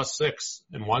Clemson plus 6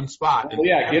 in one spot. Well,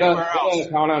 yeah, get on the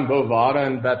account on Bovada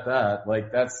and bet that.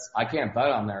 I can't bet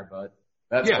on there, but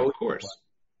that's of course.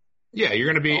 Yeah, you're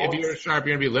gonna be if you're sharp,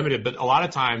 you're gonna be limited. But a lot of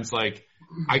times,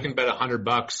 I can bet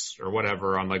 $100 or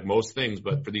whatever on most things,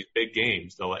 but for these big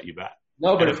games, they'll let you bet.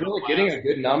 No, but if you're getting a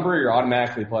good number, you're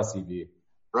automatically plus EV.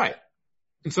 Right.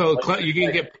 And so you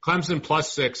can get Clemson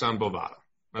plus 6 on Bovada.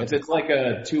 If it's a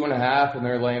 2.5 and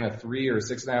they're laying a 3 or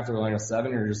 6.5, they're laying a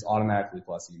 7, you're just automatically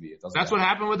plus EV. That's what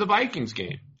happened with the Vikings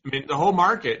game. I mean, the whole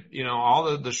market,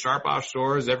 all the sharp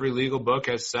offshores, every legal book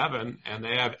has 7 and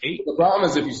they have 8. The problem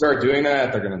is if you start doing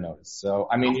that, they're going to notice. So,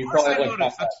 I mean, you probably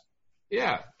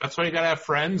Yeah, that's why you got to have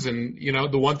friends. And,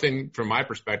 the one thing from my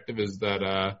perspective is that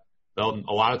a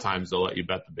lot of times they'll let you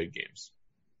bet the big games.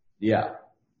 Yeah.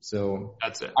 So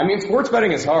that's it. I mean, sports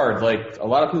betting is hard. A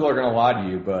lot of people are going to lie to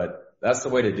you, but that's the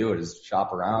way to do it is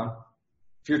shop around.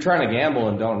 If you're trying to gamble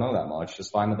and don't know that much,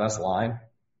 just find the best line.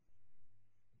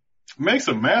 It makes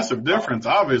a massive difference,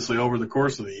 obviously, over the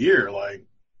course of the year.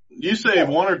 You save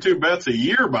 1 or 2 bets a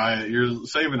year by it, you're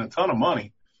saving a ton of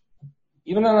money.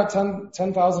 Even on a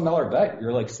 $10,000 bet,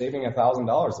 you're saving $1,000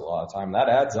 a lot of time. That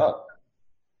adds up.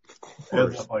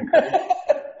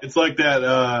 It's like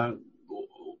that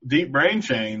deep brain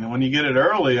chain. And when you get it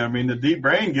early, the deep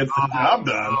brain gets the job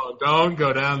done. Oh, don't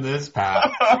go down this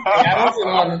path. I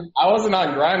wasn't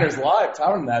on Grinders Live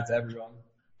telling that to everyone.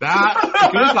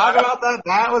 Can we talk about that?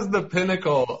 That was the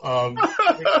pinnacle of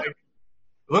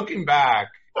looking back.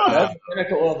 That's the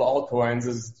pinnacle of altcoins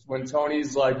is when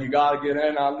Tony's you gotta get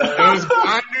in on there. It was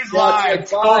Grinders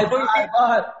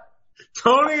Live.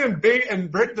 Tony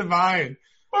and Britt Devine.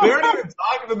 They aren't even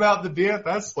talking about the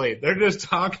DFS slate. They're just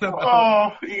talking about.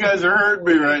 Oh, you guys are hurting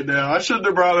me right now. I shouldn't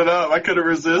have brought it up. I could have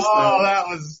resisted. Oh, that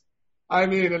was.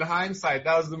 In hindsight,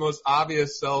 that was the most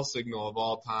obvious sell signal of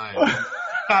all time.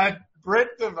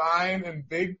 Britt Devine and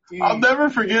Big T. I'll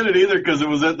never forget it either because it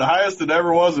was at the highest it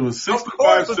ever was. It was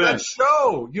 65 cents. That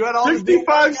show. You had all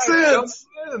 65 cents.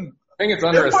 I think it's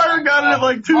under a cent. Empire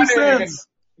got it at 2 cents.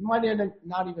 It might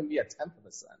not even be a 1/10 of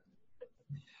a cent.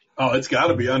 Oh, it's got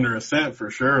to be under a cent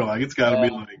for sure. It's got to be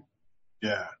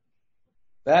yeah.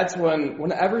 That's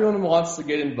when everyone wants to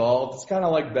get involved. It's kind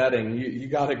of like betting. You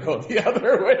got to go the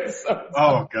other way. Sometimes.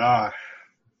 Oh God.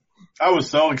 I was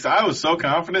so excited. I was so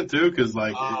confident too, because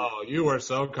oh, you were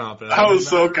so confident. I was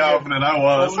so confident. I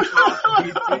was.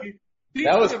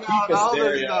 That was peak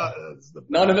hysteria.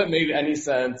 None of it made any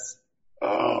sense.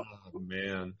 Oh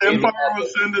man! Empire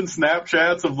was sending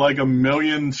Snapchats of 1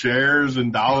 million shares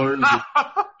and dollars.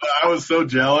 I was so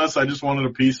jealous. I just wanted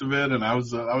a piece of it, and I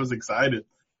was excited.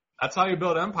 That's how you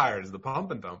build empires, the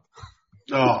pump and dump.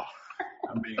 Oh,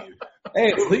 I mean,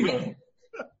 Hey, it's legal.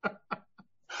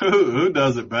 who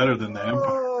does it better than the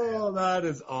Empire? Oh, that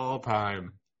is all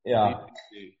time. Yeah.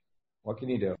 What can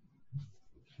you do?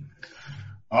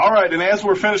 All right, and as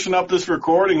we're finishing up this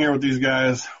recording here with these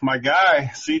guys, my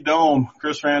guy, C-Dome,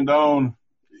 Chris Randone,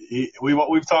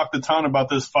 we've talked a ton about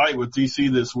this fight with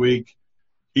DC this week.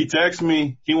 He texted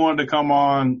me. He wanted to come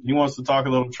on. He wants to talk a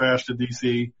little trash to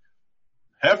DC.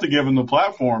 Have to give him the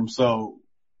platform. So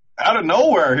out of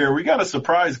nowhere here, we got a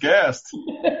surprise guest.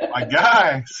 My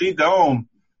guy, C-Dome.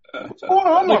 What's going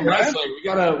on, my man?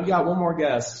 We got one more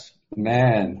guest.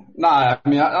 Man, nah, I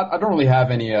mean, I don't really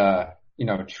have any,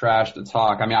 trash to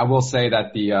talk. I mean, I will say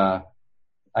that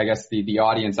I guess the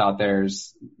audience out there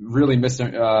is really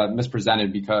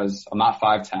mispresented because I'm not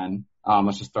 5'10".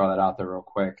 Let's just throw that out there real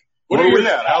quick. What are we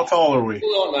at? How tall are we? We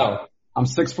don't know. I'm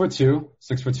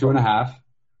 6'2.5",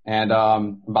 and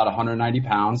about 190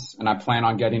 pounds, and I plan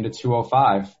on getting to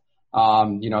 205,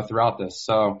 throughout this.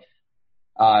 So,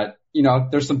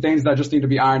 there's some things that just need to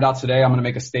be ironed out today. I'm going to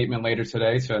make a statement later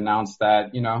today to announce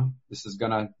that, this is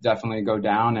going to definitely go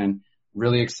down, and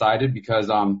really excited because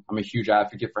I'm a huge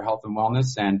advocate for health and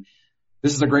wellness, and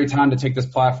this is a great time to take this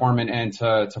platform and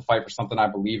to fight for something I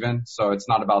believe in. So it's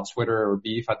not about Twitter or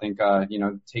beef. I think,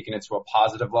 taking it to a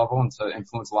positive level and to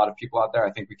influence a lot of people out there,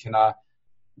 I think we can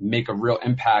make a real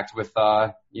impact with,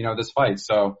 this fight.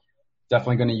 So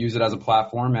definitely going to use it as a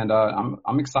platform, and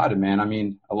I'm excited, man. I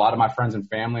mean, a lot of my friends and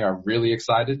family are really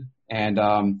excited, and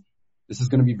this is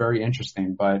going to be very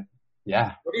interesting. But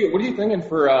yeah, what are you thinking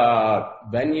for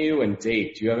venue and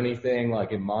date? Do you have anything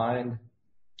in mind?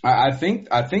 I think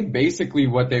basically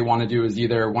what they want to do is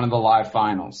either one of the live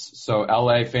finals, so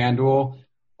LA FanDuel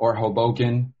or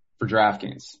Hoboken for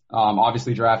DraftKings.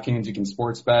 Obviously DraftKings, you can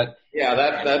sports bet. Yeah,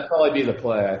 that'd probably be the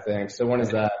play, I think. So when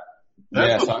is that?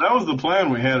 That was the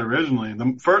plan we had originally.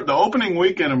 The opening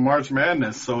weekend of March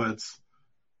Madness, so it's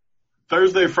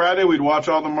Thursday, Friday, we'd watch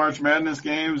all the March Madness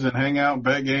games and hang out,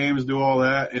 bet games, do all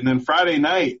that. And then Friday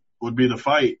night would be the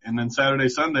fight. And then Saturday,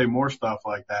 Sunday, more stuff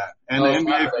like that. And the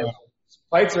NBA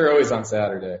fights are always on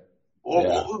Saturday.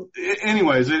 Well,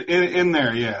 anyways, in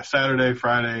there, yeah, Saturday,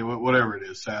 Friday, whatever it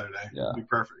is, Saturday. Yeah. It'd be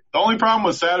perfect. The only problem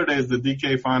with Saturday is the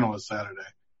DK final is Saturday.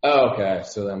 Oh, okay.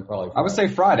 So then probably Friday. I would say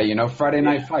Friday, Friday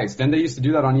night fights. Didn't they used to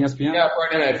do that on ESPN? Yeah,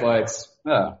 Friday night fights.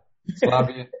 Yeah. So that'd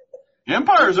be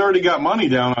Empire's already got money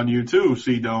down on you too,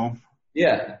 C-Dome.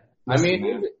 Yeah. I mean,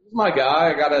 he's my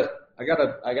guy. I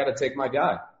gotta take my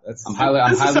guy. This is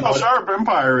how sharp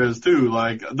Empire is too.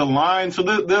 Like the line, so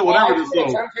whatever it is.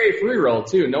 10K free roll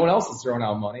too. No one else is throwing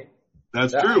out money.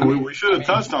 That's true. We should have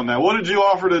touched on that. What did you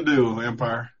offer to do,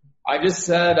 Empire? I just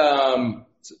said,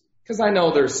 cause I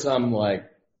know there's some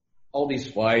all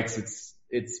these fights.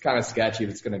 It's kind of sketchy if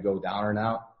it's going to go down or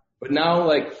not. But now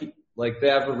they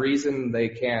have a reason they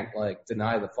can't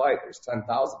deny the fight. There's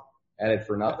 10,000 added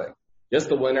for nothing. Just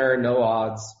the winner, no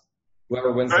odds.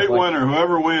 Whoever wins Great the fight. winner.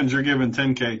 Whoever wins, you're giving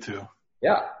 10K to.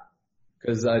 Yeah.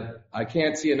 Cause I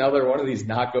can't see another one of these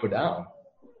not go down.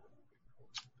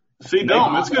 See,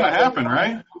 Dome, it's going to happen,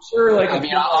 right? I'm sure,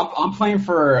 I'm playing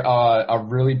for a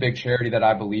really big charity that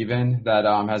I believe in that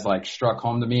has struck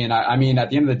home to me. And I mean, at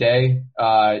the end of the day,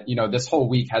 this whole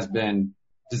week has been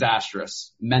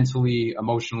disastrous mentally,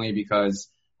 emotionally, because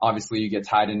obviously you get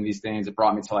tied into these things. It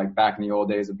brought me to back in the old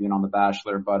days of being on The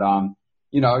Bachelor. But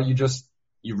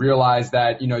you realize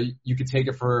that you could take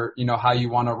it for how you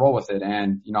want to roll with it.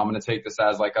 And I'm going to take this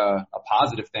as a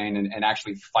positive thing and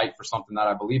actually fight for something that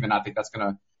I believe in. I think that's going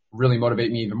to really motivate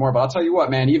me even more. But I'll tell you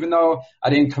what, man, even though I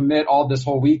didn't commit all this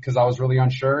whole week because I was really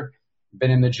unsure,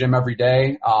 been in the gym every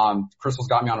day. Crystal's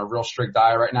got me on a real strict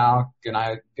diet right now.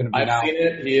 I've seen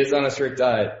it. He is on a strict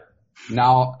diet.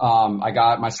 Now, I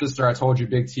got my sister, I told you,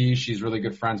 Big T. She's really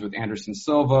good friends with Anderson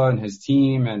Silva and his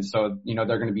team. And so, they're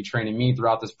going to be training me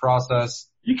throughout this process.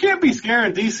 You can't be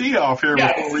scaring DC off here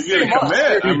before we get a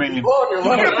commit. I mean, you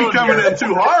can't be coming in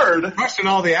too hard. Question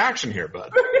all the action here,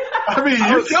 bud. I mean,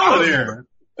 you're killing here.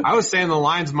 I was saying the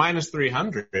line's minus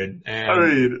 300, and I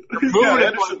mean, he's got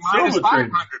Anderson minus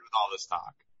 500 with all this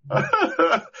talk.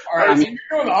 All right, so you're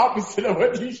doing the opposite of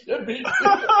what you should be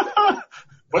doing.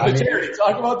 But charity,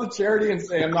 talk about the charity and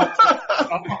say I'm not.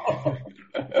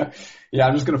 Yeah,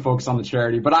 I'm just going to focus on the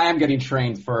charity, but I am getting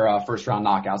trained for first round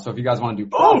knockout. So if you guys want to do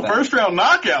first round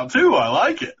knockout too, I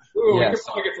like it. Ooh, we could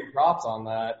probably get some props on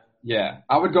that. Yeah,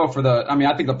 I would go for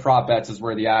I think the prop bets is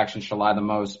where the action should lie the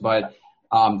most, but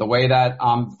the way that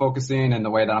I'm focusing and the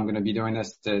way that I'm going to be doing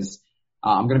this is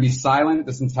I'm going to be silent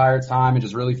this entire time and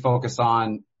just really focus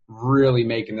on really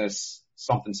making this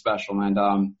something special. And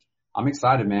I'm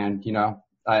excited, man.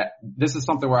 this is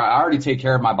something where I already take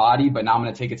care of my body, but now I'm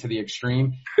going to take it to the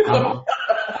extreme. I'm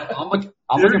looking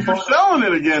You're selling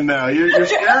it again now. You're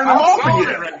scaring them off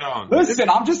again. Listen,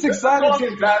 I'm just excited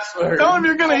to Bachelor. Tell him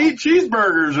you're going to eat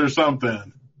cheeseburgers or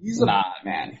something. Nah,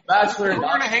 man. Bachelor. We're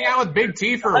going to hang out with Big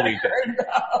T for a weekend.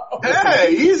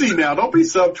 Hey, easy now. Don't be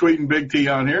subtweeting Big T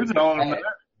on here. Telling him that.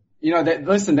 You know,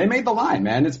 listen, they made the line,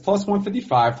 man. It's plus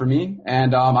 155 for me,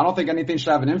 and I don't think anything should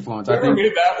have an influence. I Whoever think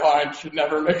made that line should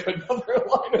never make another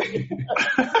line again.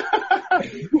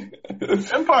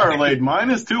 Empire laid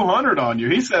minus 200 on you.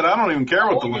 He said, I don't even care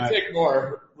what the line. Take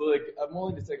more. Like, I'm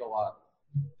willing to take a lot.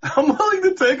 I'm willing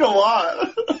to take a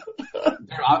lot.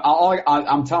 Dude,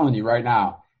 I'm telling you right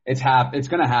now, it's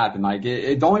going to happen. Like,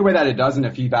 the only way that it doesn't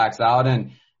if he backs out,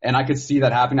 and I could see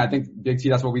that happening. I think Big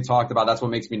T, that's what we talked about. That's what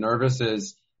makes me nervous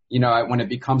is, you know, when it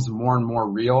becomes more and more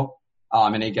real,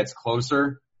 and it gets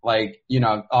closer, like, you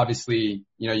know, obviously,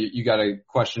 you know, you got to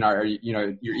question you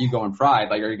know, your ego and pride.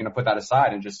 Like, are you going to put that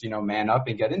aside and just, you know, man up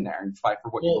and get in there and fight for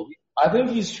what you believe? I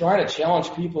think he's trying to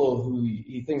challenge people who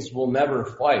he thinks will never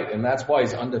fight, and that's why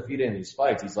he's undefeated in these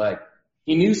fights. He's like,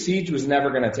 he knew Siege was never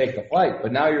going to take the fight,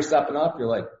 but now you're stepping up. You're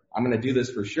like, I'm going to do this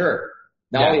for sure.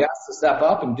 Now he has to step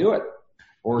up and do it,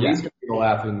 or he's going to be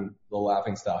the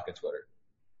laughing stock of Twitter.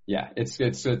 Yeah, it's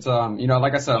you know,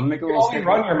 like I said, I'm making a little statement. You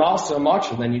run your mouth so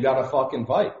much, and then you got to fucking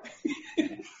fight.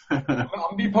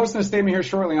 I'll be posting a statement here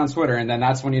shortly on Twitter, and then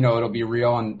that's when, you know, it'll be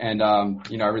real and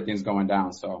you know, everything's going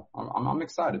down. So I'm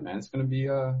excited, man. It's gonna be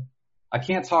I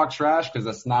can't talk trash because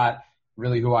that's not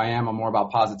really who I am. I'm more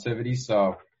about positivity.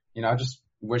 So, you know, I just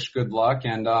wish good luck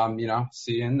and you know,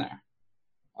 see you in there.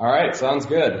 All right, sounds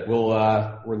good.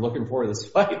 We're looking forward to this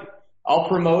fight. I'll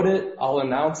promote it. I'll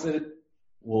announce it.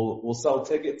 We'll sell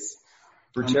tickets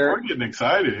for charity. We're getting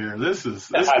excited here. This is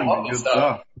gonna be good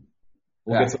stuff.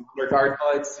 We'll get some undercard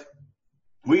fights.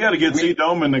 We got to get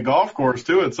C-Dome in the golf course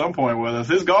too at some point with us.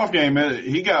 His golf game,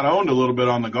 he got owned a little bit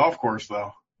on the golf course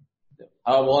though.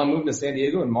 Well, I'm moving to San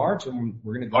Diego in March, and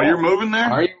we're gonna go. Oh, you're moving there?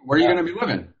 Where are you gonna be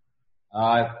living?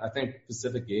 I think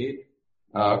Pacific Gate.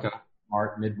 Oh, okay.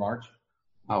 Mid-March.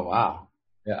 Oh, wow.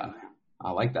 Yeah,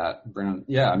 I like that.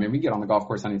 Yeah, I mean, we get on the golf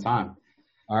course anytime.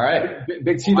 All right.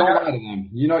 Big T, don't lie to them.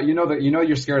 You know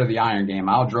you're scared of the iron game.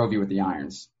 I'll drove you with the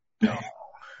irons. No.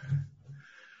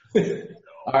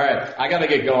 All right. I got to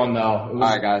get going, though. All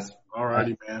right, guys. All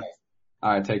righty, man.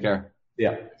 All right, take care.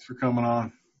 Yeah. Thanks for coming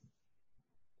on.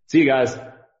 See you guys.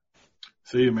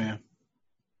 See you, man.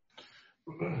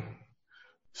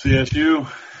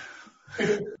 CSU.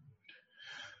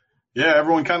 Yeah,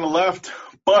 everyone kind of left.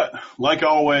 But like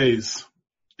always,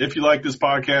 if you like this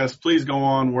podcast, please go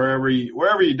on wherever you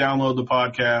download the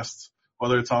podcasts,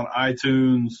 whether it's on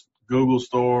iTunes, Google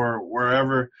Store,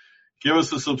 wherever. Give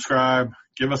us a subscribe,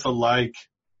 give us a like,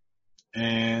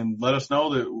 and let us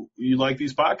know that you like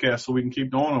these podcasts so we can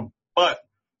keep doing them. But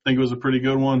I think it was a pretty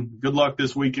good one. Good luck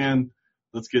this weekend.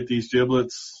 Let's get these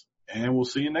giblets, and we'll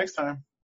see you next time.